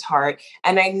purest heart.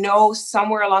 And I know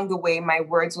somewhere along the way my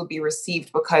words will be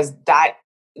received because that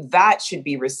should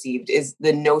be received is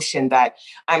the notion that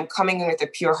I'm coming in with a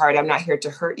pure heart. I'm not here to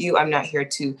hurt you. I'm not here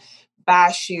to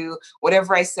bash you.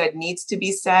 Whatever I said needs to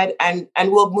be said, and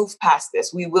we'll move past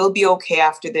this. We will be okay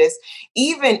after this,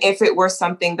 even if it were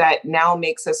something that now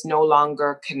makes us no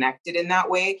longer connected in that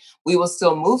way. We will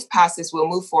still move past this. We'll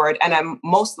move forward, and I'm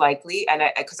most likely, and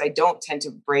because I don't tend to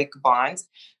break bonds,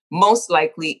 most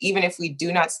likely, even if we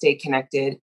do not stay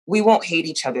connected, we won't hate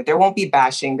each other. There won't be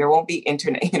bashing. There won't be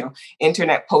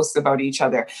internet posts about each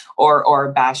other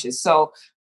or bashes. So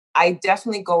I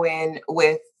definitely go in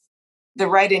with the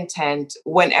right intent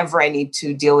whenever I need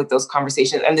to deal with those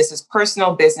conversations. And this is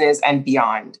personal, business, and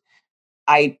beyond.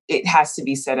 It has to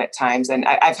be said at times. And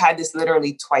I've had this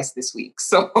literally twice this week.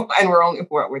 So, and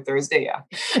we're Thursday, yeah.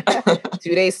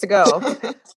 2 days to go.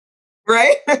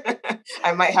 Right?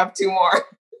 I might have 2 more.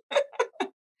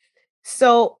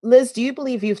 So, Liz, do you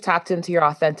believe you've tapped into your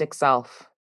authentic self?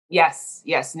 Yes.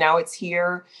 Now it's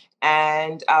here.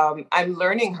 And I'm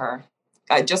learning her.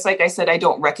 Just like I said, I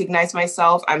don't recognize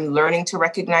myself. I'm learning to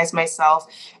recognize myself.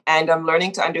 And I'm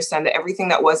learning to understand that everything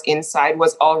that was inside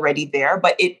was already there,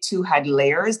 but it too had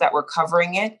layers that were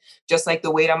covering it. Just like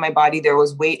the weight on my body, there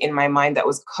was weight in my mind that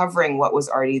was covering what was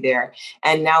already there.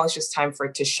 And now it's just time for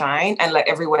it to shine and let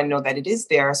everyone know that it is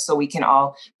there so we can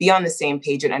all be on the same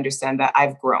page and understand that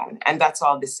I've grown. And that's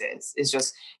all this is. It's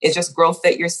just growth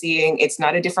that you're seeing. It's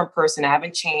not a different person. I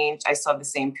haven't changed. I still have the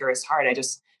same purest heart.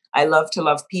 I love to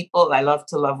love people. I love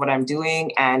to love what I'm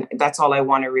doing. And that's all I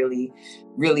want to really,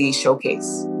 really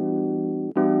showcase.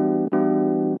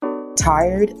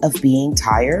 Tired of being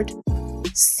tired?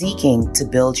 Seeking to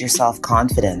build your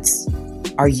self-confidence?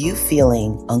 Are you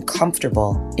feeling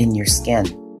uncomfortable in your skin?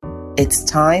 It's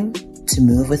time to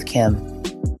move with Kim.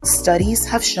 Studies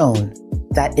have shown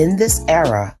that in this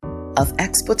era of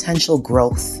exponential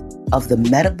growth of the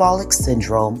metabolic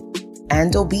syndrome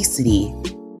and obesity,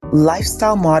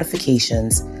 lifestyle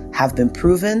modifications have been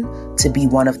proven to be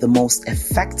one of the most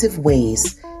effective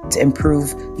ways to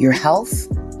improve your health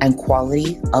and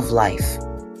quality of life.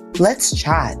 Let's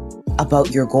chat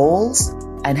about your goals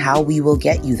and how we will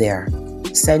get you there.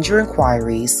 Send your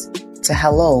inquiries to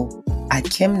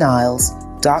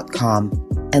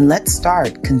hello@kimniles.com and let's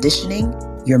start conditioning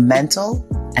your mental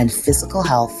and physical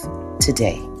health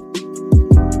today.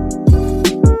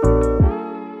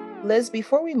 Liz,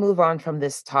 before we move on from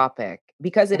this topic,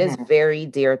 because it is very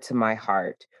dear to my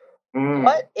heart,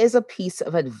 what is a piece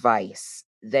of advice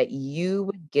that you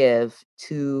would give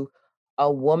to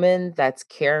a woman that's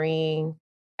carrying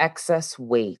excess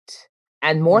weight,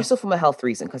 and more so from a health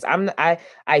reason? Because I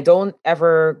don't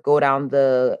ever go down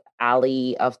the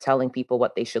alley of telling people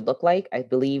what they should look like. I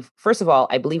believe, first of all,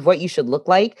 what you should look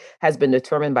like has been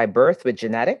determined by birth with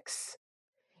genetics.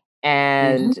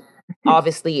 And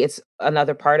obviously, it's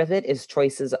another part of it is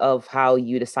choices of how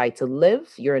you decide to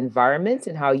live, your environment,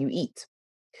 and how you eat.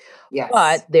 Yes.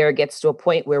 But there gets to a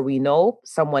point where we know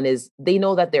they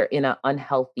know that they're in an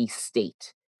unhealthy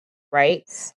state, right?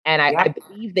 And I Yep.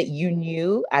 believe that you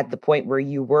knew at the point where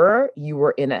you were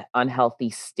in an unhealthy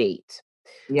state.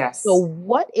 So, Yes.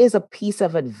 what is a piece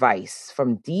of advice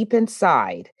from deep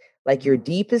inside, like your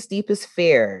deepest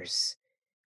fears,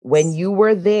 when you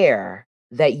were there,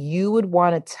 that you would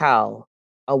want to tell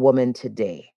a woman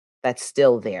today that's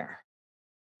still there?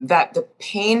 That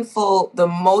the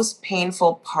most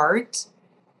painful part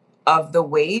of the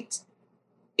weight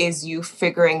is you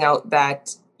figuring out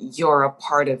that you're a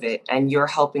part of it and you're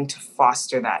helping to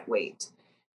foster that weight.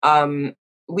 Um,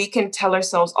 we can tell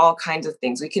ourselves all kinds of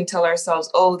things. We can tell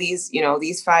ourselves, oh, these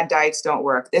fad diets don't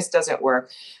work. This doesn't work.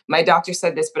 My doctor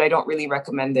said this, but I don't really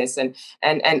recommend this.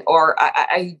 Or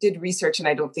I did research and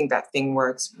I don't think that thing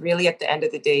works. Really, at the end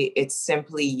of the day, it's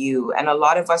simply you. And a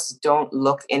lot of us don't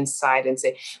look inside and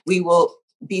say, we will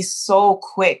be so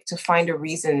quick to find a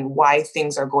reason why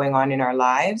things are going on in our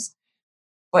lives,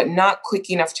 but not quick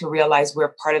enough to realize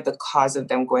we're part of the cause of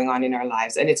them going on in our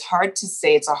lives. And it's hard to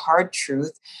say, it's a hard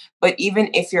truth. But even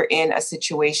if you're in a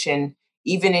situation,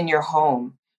 even in your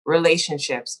home,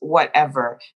 relationships,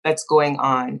 whatever that's going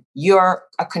on, you're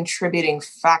a contributing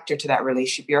factor to that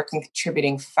relationship. You're a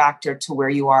contributing factor to where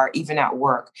you are, even at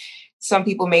work. Some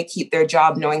people may keep their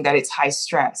job knowing that it's high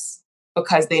stress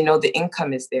because they know the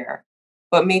income is there.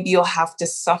 But maybe you'll have to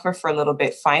suffer for a little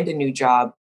bit, find a new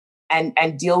job,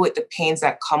 and deal with the pains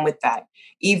that come with that.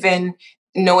 Even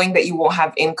knowing that you won't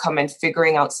have income and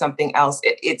figuring out something else,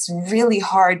 it's really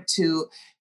hard to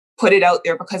put it out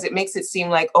there because it makes it seem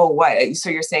like, oh, what? So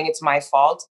you're saying it's my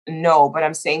fault? No, but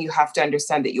I'm saying you have to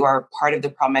understand that you are a part of the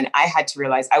problem. And I had to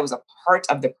realize I was a part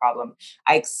of the problem.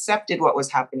 I accepted what was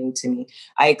happening to me.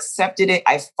 I accepted it.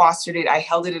 I fostered it. I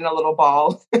held it in a little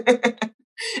ball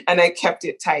and I kept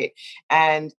it tight.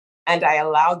 And I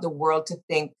allowed the world to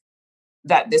think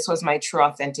that this was my true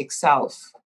authentic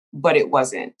self, but it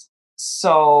wasn't.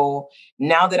 So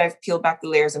now that I've peeled back the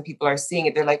layers and people are seeing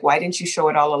it, they're like, why didn't you show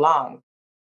it all along?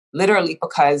 Literally,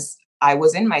 because I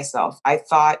was in myself. I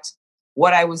thought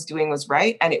what I was doing was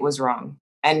right and it was wrong.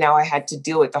 And now I had to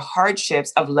deal with the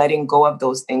hardships of letting go of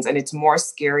those things. And it's more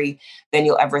scary than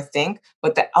you'll ever think,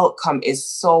 but the outcome is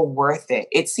so worth it.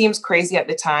 It seems crazy at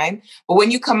the time, but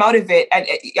when you come out of it, and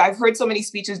I've heard so many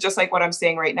speeches just like what I'm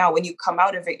saying right now, when you come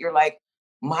out of it, you're like,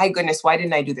 my goodness, why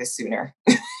didn't I do this sooner?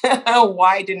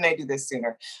 Why didn't I do this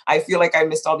sooner? I feel like I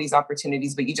missed all these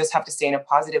opportunities, but you just have to stay in a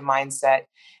positive mindset.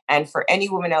 And for any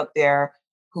woman out there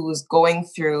who's going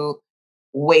through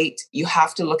weight, you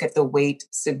have to look at the weight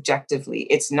subjectively.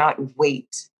 It's not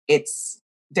weight.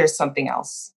 There's something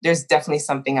else. There's definitely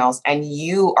something else. And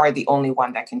you are the only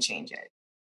one that can change it.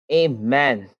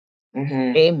 Amen.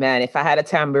 Mm-hmm. Amen. If I had a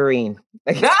tambourine.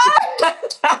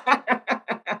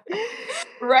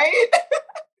 Right?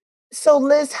 So,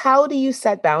 Liz, how do you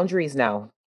set boundaries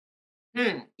now?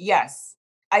 Yes.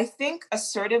 I think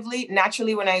assertively,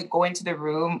 naturally, when I go into the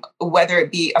room, whether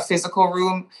it be a physical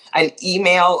room, an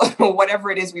email, whatever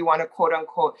it is we want to quote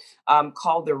unquote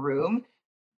call the room,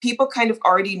 people kind of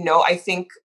already know, I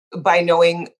think, by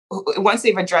knowing, once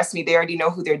they've addressed me, they already know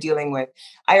who they're dealing with.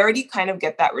 I already kind of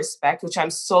get that respect, which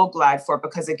I'm so glad for,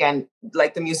 because again,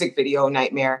 like the music video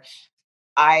Nightmare,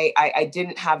 I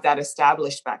didn't have that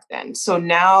established back then. So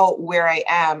now where I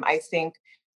am, I think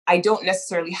I don't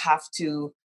necessarily have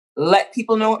to let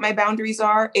people know what my boundaries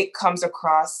are. It comes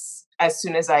across as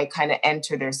soon as I kind of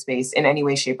enter their space in any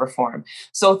way, shape, or form.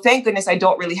 So thank goodness I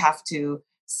don't really have to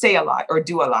say a lot or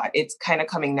do a lot. It's kind of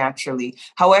coming naturally.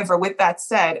 However, with that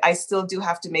said, I still do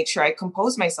have to make sure I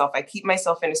compose myself. I keep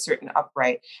myself in a certain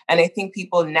upright. And I think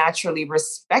people naturally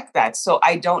respect that. So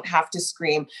I don't have to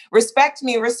scream, respect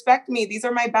me, respect me. These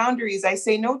are my boundaries. I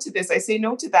say no to this. I say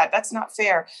no to that. That's not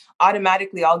fair.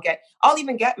 Automatically, I'll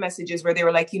even get messages where they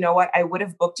were like, you know what? I would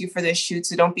have booked you for this shoot,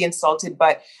 so don't be insulted,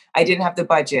 but I didn't have the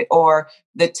budget, or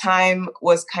the time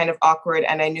was kind of awkward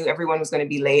and I knew everyone was going to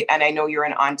be late. And I know you're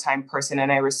an on-time person and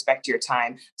I respect your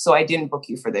time, so I didn't book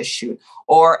you for this shoot.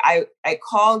 Or I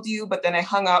called you, but then I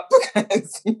hung up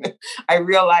because I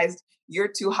realized you're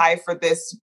too high for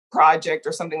this project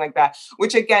or something like that,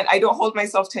 which again, I don't hold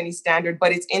myself to any standard,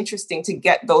 but it's interesting to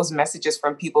get those messages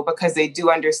from people because they do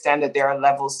understand that there are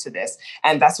levels to this.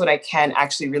 And that's what I can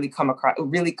actually really come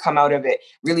out of it,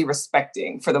 really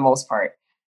respecting for the most part.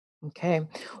 Okay.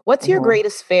 What's your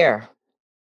greatest fear?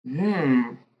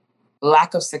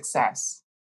 Lack of success.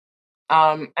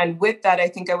 And with that, I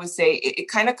think I would say it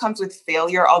kind of comes with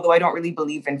failure, although I don't really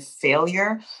believe in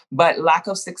failure, but lack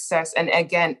of success. And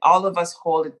again, all of us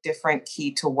hold a different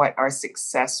key to what our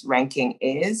success ranking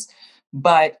is,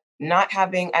 but not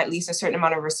having at least a certain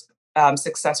amount of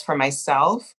success for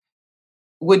myself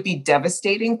would be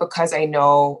devastating, because I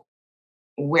know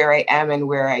where I am and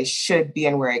where I should be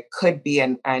and where I could be,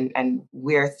 and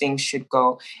where things should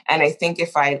go. And I think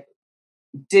if I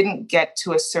didn't get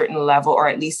to a certain level, or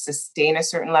at least sustain a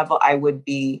certain level, I'd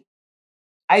be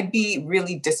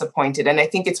really disappointed. And I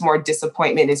think it's more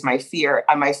disappointment is my fear.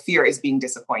 And my fear is being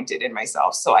disappointed in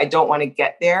myself. So I don't want to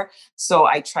get there. So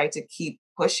I try to keep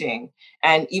pushing.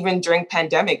 And even during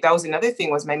pandemic, that was another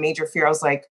thing, was my major fear. I was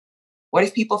like, what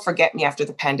if people forget me after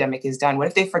the pandemic is done? What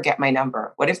if they forget my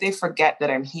number? What if they forget that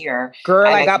I'm here? Girl,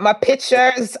 I got my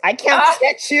pictures. I can't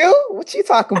forget you. What you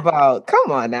talking about?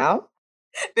 Come on now.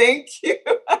 Thank you.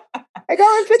 I got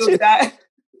my pictures. So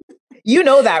you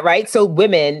know that, right? So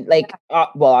women, like,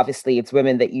 well, obviously it's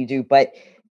women that you do, but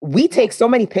we take so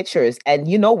many pictures, and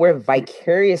we're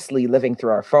vicariously living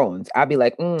through our phones. I'd be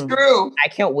like, true. I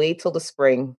can't wait till the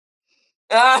spring.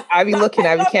 I'd be looking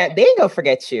at, they ain't gonna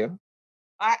forget you.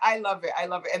 I love it. I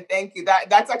love it. And thank you.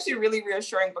 That's actually really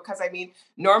reassuring, because I mean,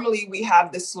 normally we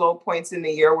have the slow points in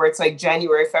the year where it's like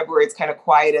January, February, it's kind of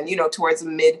quiet. And, towards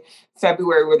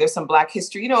mid-February where there's some Black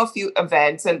history, a few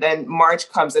events, and then March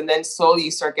comes, and then slowly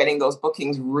you start getting those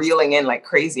bookings reeling in like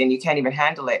crazy, and you can't even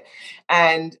handle it.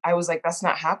 And I was like, that's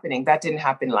not happening. That didn't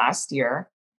happen last year,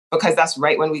 because that's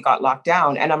right when we got locked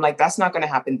down. And I'm like, that's not going to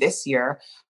happen this year.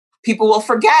 People will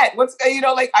forget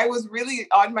I was really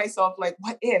on myself, like,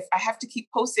 what if I have to keep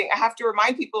posting? I have to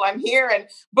remind people I'm here and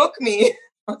book me.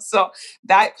 So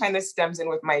that kind of stems in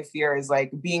with my fear, is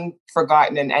like being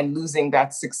forgotten and losing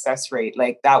that success rate.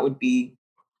 Like that would be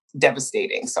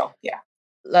devastating. So yeah.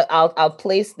 I'll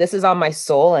place, this is on my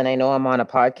soul, and I know I'm on a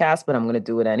podcast, but I'm going to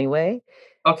do it anyway.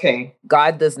 Okay.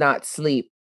 God does not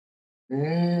sleep.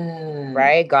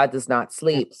 Right? God does not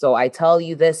sleep. So I tell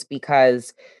you this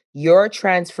because your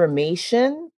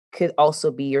transformation could also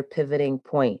be your pivoting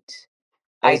point.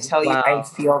 I tell you, I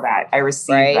feel that. I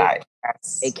receive that.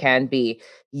 Yes. It can be.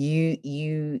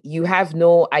 You have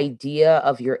no idea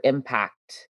of your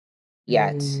impact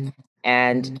yet.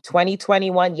 And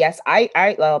 2021, yes,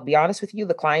 I'll be honest with you,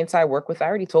 the clients I work with, I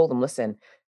already told them, listen,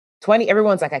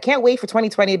 everyone's like, I can't wait for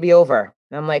 2020 to be over.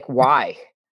 And I'm like, why?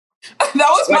 That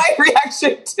was my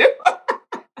reaction too.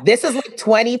 This is like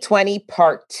 2020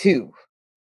 part 2.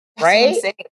 Right?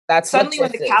 That's suddenly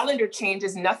when the calendar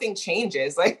changes, nothing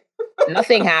changes. Like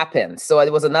nothing happens. So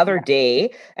it was another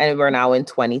day, and we're now in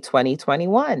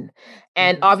 2021.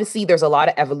 And obviously there's a lot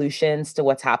of evolutions to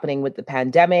what's happening with the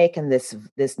pandemic and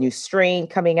this new strain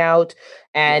coming out.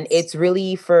 And it's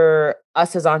really for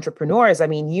us as entrepreneurs. I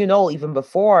mean, even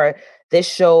before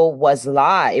this show was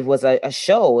live, it was a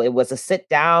show, it was a sit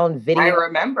down video. I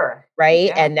remember. Right.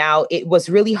 Yeah. And now it was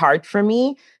really hard for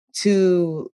me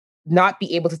to not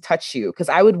be able to touch you, because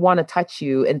I would want to touch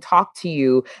you and talk to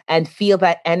you and feel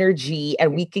that energy,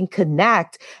 and we can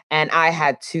connect. And I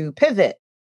had to pivot.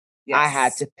 Yes. I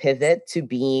had to pivot to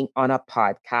being on a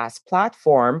podcast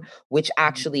platform, which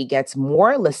actually gets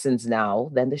more listens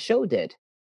now than the show did.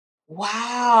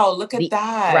 Wow, look at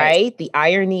that. Right? The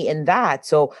irony in that.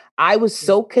 So I was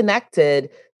so connected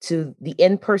to the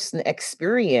in-person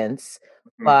experience,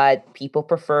 but people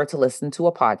prefer to listen to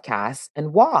a podcast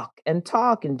and walk and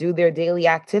talk and do their daily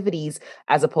activities,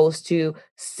 as opposed to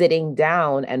sitting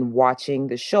down and watching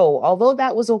the show. Although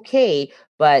that was okay,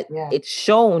 but it's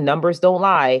shown, numbers don't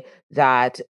lie,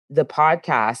 that the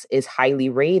podcast is highly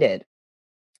rated.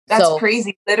 That's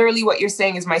crazy. Literally what you're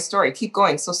saying is my story. Keep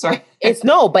going. So sorry.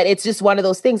 But it's just one of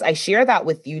those things. I share that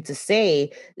with you to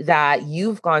say that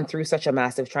you've gone through such a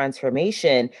massive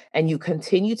transformation, and you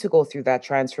continue to go through that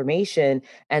transformation,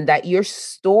 and that your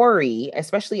story,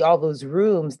 especially all those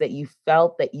rooms that you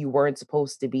felt that you weren't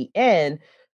supposed to be in,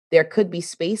 there could be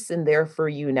space in there for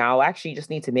you now. Actually, you just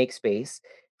need to make space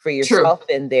for yourself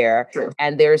in there. True.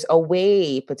 And there's a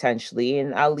way potentially,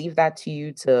 and I'll leave that to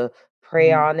you to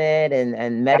pray on it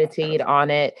and meditate on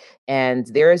it. And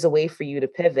there is a way for you to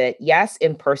pivot. Yes,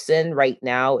 in person right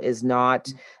now is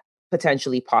not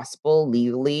potentially possible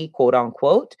legally, quote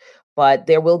unquote, but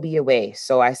there will be a way.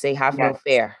 So I say, have no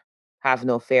fear. Have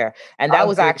no fear. And that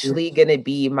was actually going to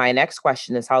be my next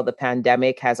question, is how the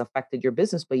pandemic has affected your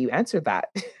business, but you answered that.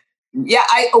 Yeah,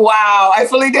 I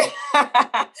fully did.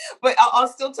 But I'll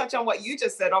still touch on what you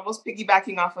just said, almost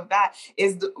piggybacking off of that,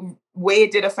 is the way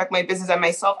it did affect my business and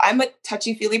myself. I'm a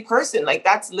touchy-feely person. Like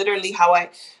that's literally how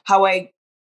I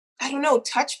I don't know,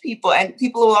 touch people. And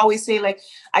people will always say, like,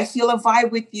 I feel a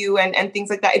vibe with you and things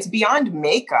like that. It's beyond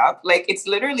makeup. Like, it's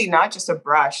literally not just a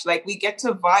brush. Like, we get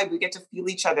to vibe, we get to feel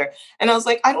each other. And I was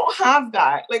like, I don't have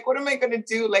that. Like, what am I going to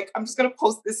do? Like, I'm just going to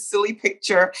post this silly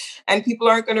picture and people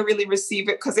aren't going to really receive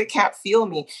it because they can't feel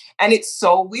me. And it's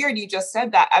so weird. You just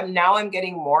said that. I'm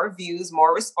getting more views,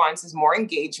 more responses, more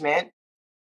engagement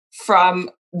from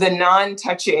the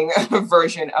non-touching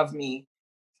version of me,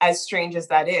 as strange as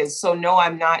that is. So no,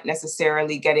 I'm not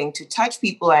necessarily getting to touch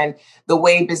people. And the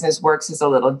way business works is a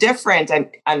little different.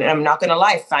 And I'm not going to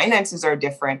lie, finances are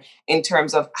different in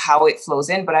terms of how it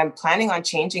flows in, but I'm planning on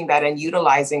changing that and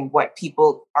utilizing what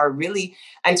people are really,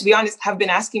 and to be honest, have been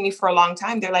asking me for a long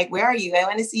time. They're like, where are you? I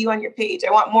want to see you on your page.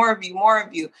 I want more of you, more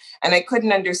of you. And I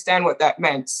couldn't understand what that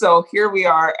meant. So here we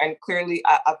are. And clearly,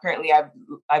 apparently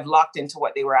I've locked into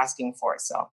what they were asking for.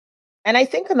 So. And I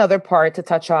think another part to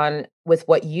touch on with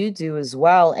what you do as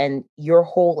well and your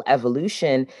whole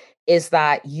evolution is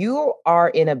that you are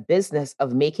in a business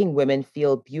of making women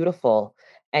feel beautiful.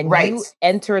 And Right. you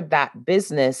entered that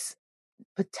business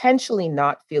potentially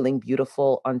not feeling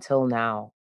beautiful until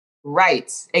now.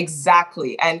 Right,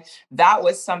 exactly. And that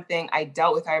was something I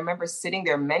dealt with. I remember sitting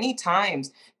there many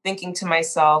times thinking to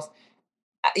myself,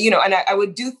 and I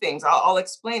would do things. I'll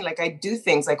explain. Like, I do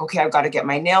things like, okay, I've got to get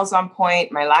my nails on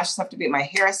point. My lashes have to be, my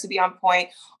hair has to be on point.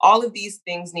 All of these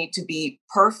things need to be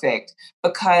perfect,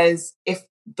 because if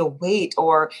the weight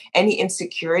or any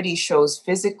insecurity shows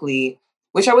physically,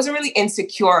 which I wasn't really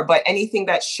insecure, but anything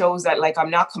that shows that, like,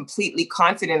 I'm not completely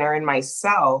confident or in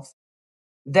myself,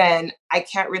 then I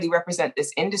can't really represent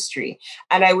this industry.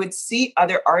 And I would see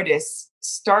other artists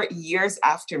start years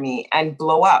after me and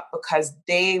blow up because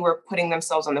they were putting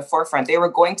themselves on the forefront. They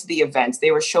were going to the events, they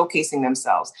were showcasing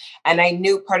themselves. And I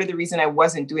knew part of the reason I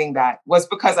wasn't doing that was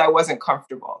because I wasn't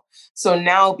comfortable. So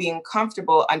now being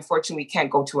comfortable, unfortunately, can't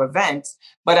go to events,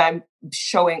 but I'm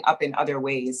showing up in other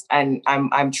ways. And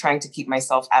I'm trying to keep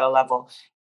myself at a level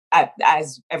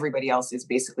as everybody else is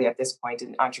basically at this point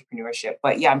in entrepreneurship.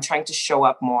 But yeah, I'm trying to show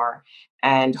up more,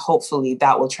 and hopefully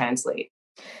that will translate.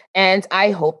 And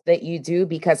I hope that you do,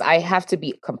 because I have to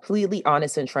be completely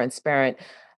honest and transparent.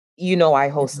 I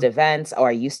host events, or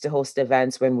I used to host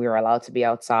events when we were allowed to be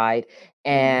outside.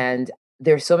 And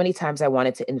there's so many times I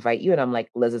wanted to invite you, and I'm like,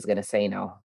 Liz is going to say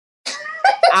no.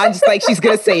 I'm just like, she's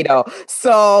going to say no.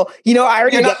 So, I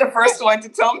already You're not the first one to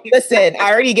tell me. Listen,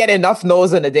 I already get enough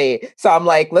no's in a day. So I'm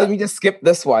like, let me just skip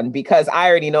this one because I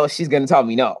already know she's going to tell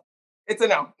me no. It's a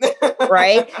no.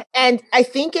 Right? And I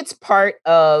think it's part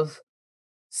of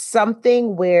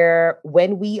something where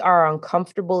when we are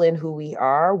uncomfortable in who we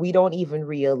are, we don't even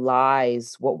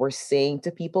realize what we're saying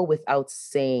to people without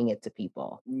saying it to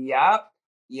people. Yep.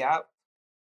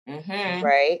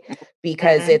 Right?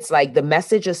 Because it's like the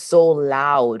message is so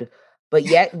loud, but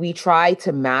yet we try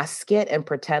to mask it and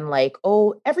pretend like,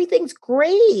 oh, everything's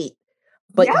great.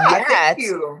 But yeah, yet,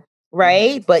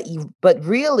 right? But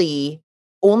really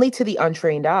only to the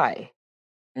untrained eye.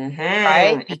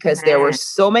 Right? Because there were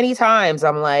so many times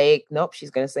I'm like, nope,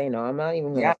 she's gonna say no. I'm not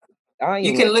even gonna.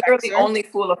 You can literally only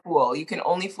fool a fool. You can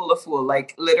only fool a fool.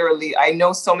 Like, literally, I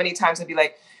know so many times I'd be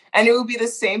like, and it would be the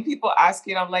same people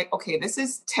asking. I'm like, okay, this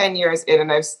is 10 years in,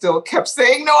 and I've still kept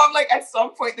saying no. I'm like, at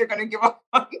some point they're gonna give up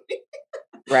on me.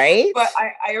 Right? But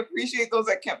I appreciate those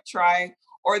that kept trying,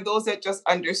 or those that just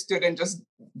understood and just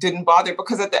didn't bother,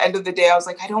 because at the end of the day, I was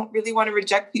like, I don't really want to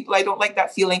reject people. I don't like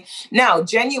that feeling. Now,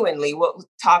 genuinely, we'll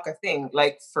talk a thing,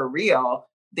 like, for real,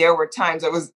 there were times I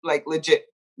was like legit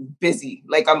busy.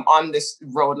 Like, I'm on this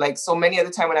road. Like, so many of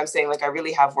the time when I'm saying, like, I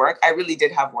really have work, I really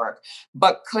did have work.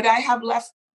 But could I have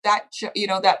left that,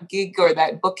 that gig or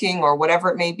that booking or whatever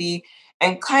it may be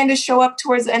and kind of show up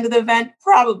towards the end of the event?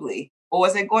 Probably. But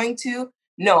was I going to?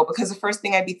 No, because the first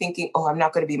thing I'd be thinking, oh, I'm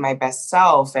not going to be my best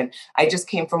self. And I just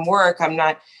came from work. I'm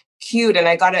not cute. And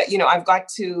I've got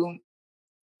to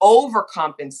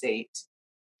overcompensate.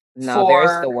 No,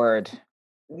 there's the word.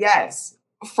 Yes,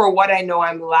 for what I know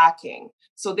I'm lacking.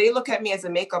 So they look at me as a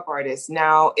makeup artist.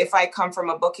 Now, if I come from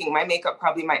a booking, my makeup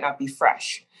probably might not be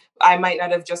fresh. I might not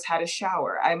have just had a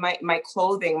shower. My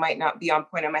clothing might not be on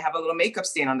point. I might have a little makeup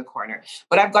stain on the corner,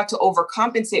 but I've got to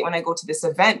overcompensate when I go to this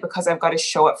event because I've got to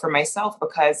show up for myself,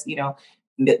 because,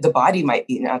 the body might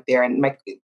be not there, and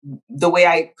the way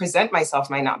I present myself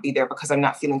might not be there because I'm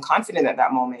not feeling confident at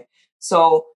that moment.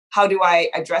 So how do I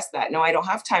address that? No, I don't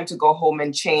have time to go home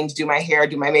and change, do my hair,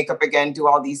 do my makeup again, do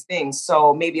all these things.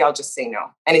 So maybe I'll just say no,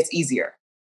 and it's easier.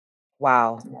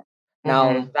 Wow.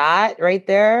 Now that right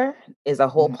there is a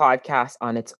whole podcast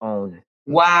on its own.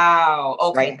 Wow.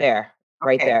 Okay.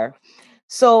 Right there.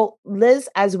 So Liz,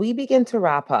 as we begin to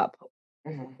wrap up,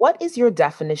 Mhm. What is your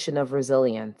definition of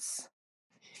resilience?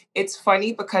 It's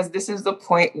funny because this is the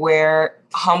point where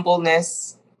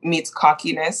humbleness meets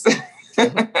cockiness.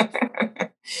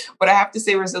 But I have to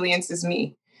say, resilience is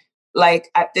me. Like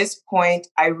at this point,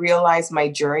 I realize my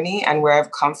journey and where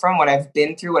I've come from, what I've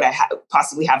been through, what I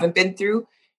possibly haven't been through.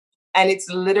 And it's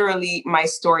literally my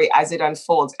story as it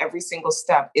unfolds. Every single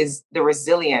step is the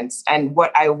resilience and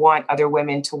what I want other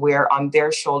women to wear on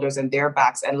their shoulders and their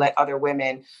backs, and let other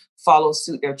women follow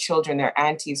suit, their children, their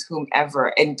aunties, whomever.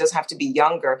 And it doesn't have to be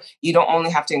younger. You don't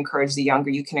only have to encourage the younger,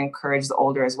 you can encourage the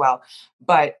older as well.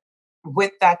 But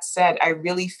with that said, I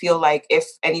really feel like if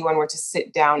anyone were to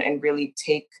sit down and really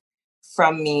take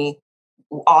from me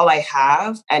all I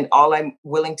have and all I'm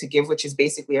willing to give, which is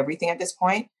basically everything at this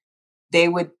point, they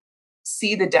would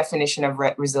see the definition of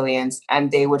resilience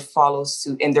and they would follow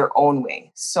suit in their own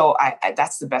way. So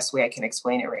that's the best way I can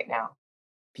explain it right now.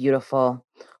 Beautiful.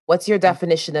 What's your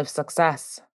definition of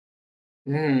success?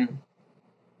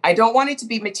 I don't want it to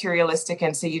be materialistic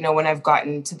and say, when I've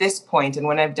gotten to this point and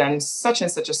when I've done such and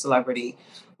such a celebrity,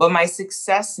 but my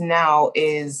success now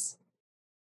is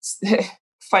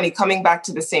funny, coming back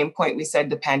to the same point we said,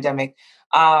 the pandemic,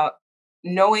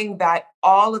 knowing that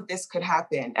all of this could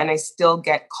happen and I still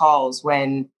get calls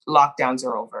when lockdowns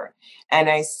are over, and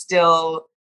I still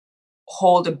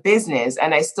hold a business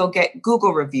and I still get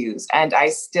Google reviews, and I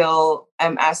still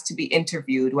am asked to be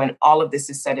interviewed when all of this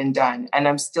is said and done, and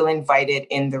I'm still invited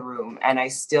in the room, and I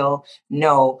still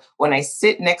know when I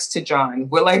sit next to John,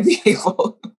 will I be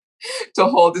able to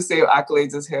hold the same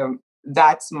accolades as him?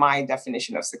 That's my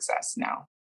definition of success now.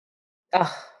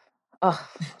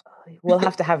 We'll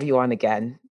have to have you on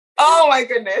again. Oh my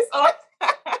goodness. Oh,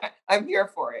 I'm here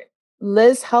for it.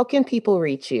 Liz, how can people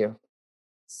reach you?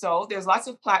 So there's lots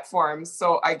of platforms.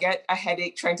 So I get a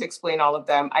headache trying to explain all of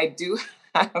them. I do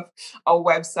have a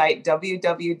website,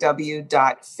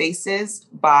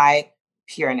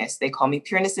 www.facesbypureness. They call me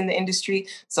Pureness in the industry.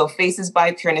 So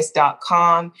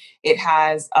facesbypureness.com. It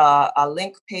has a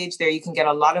link page there. You can get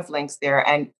a lot of links there.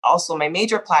 And also my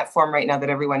major platform right now that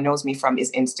everyone knows me from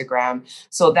is Instagram.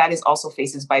 So that is also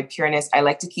Faces by Pureness. I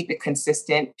like to keep it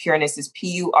consistent. Pureness is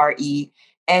Pureness.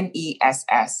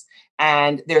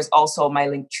 And there's also my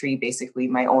link tree, basically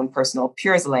my own personal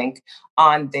Pures link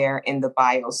on there in the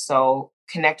bio. So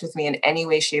connect with me in any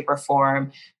way, shape, or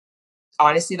form.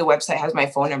 Honestly, the website has my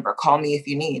phone number. Call me if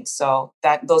you need. So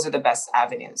those are the best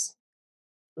avenues.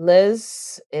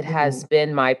 Liz, it has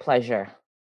been my pleasure.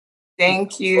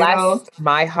 Thank you. Blessed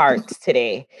my heart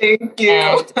today. Thank you.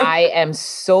 And I am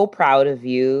so proud of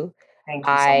you. Thank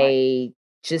you so much.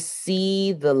 Just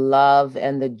see the love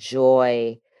and the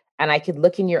joy. And I could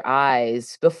look in your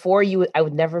eyes. Before I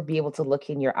would never be able to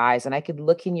look in your eyes. And I could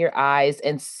look in your eyes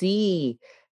and see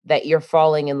that you're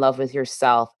falling in love with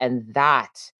yourself. And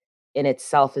that in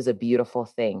itself is a beautiful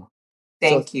thing.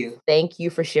 Thank you. Thank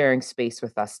you for sharing space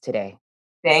with us today.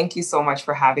 Thank you so much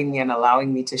for having me and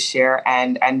allowing me to share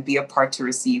and be a part to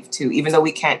receive too. Even though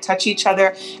we can't touch each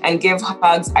other and give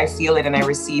hugs, I feel it and I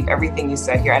receive everything you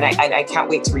said here. And I can't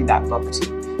wait to read that book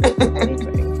too.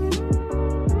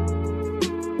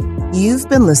 You've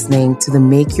been listening to the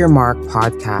Make Your Mark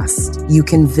podcast. You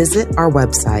can visit our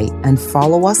website and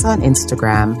follow us on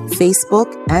Instagram, Facebook,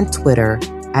 and Twitter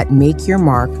at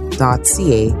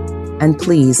makeyourmark.ca. And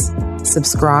please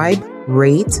subscribe,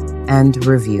 rate, and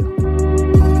review.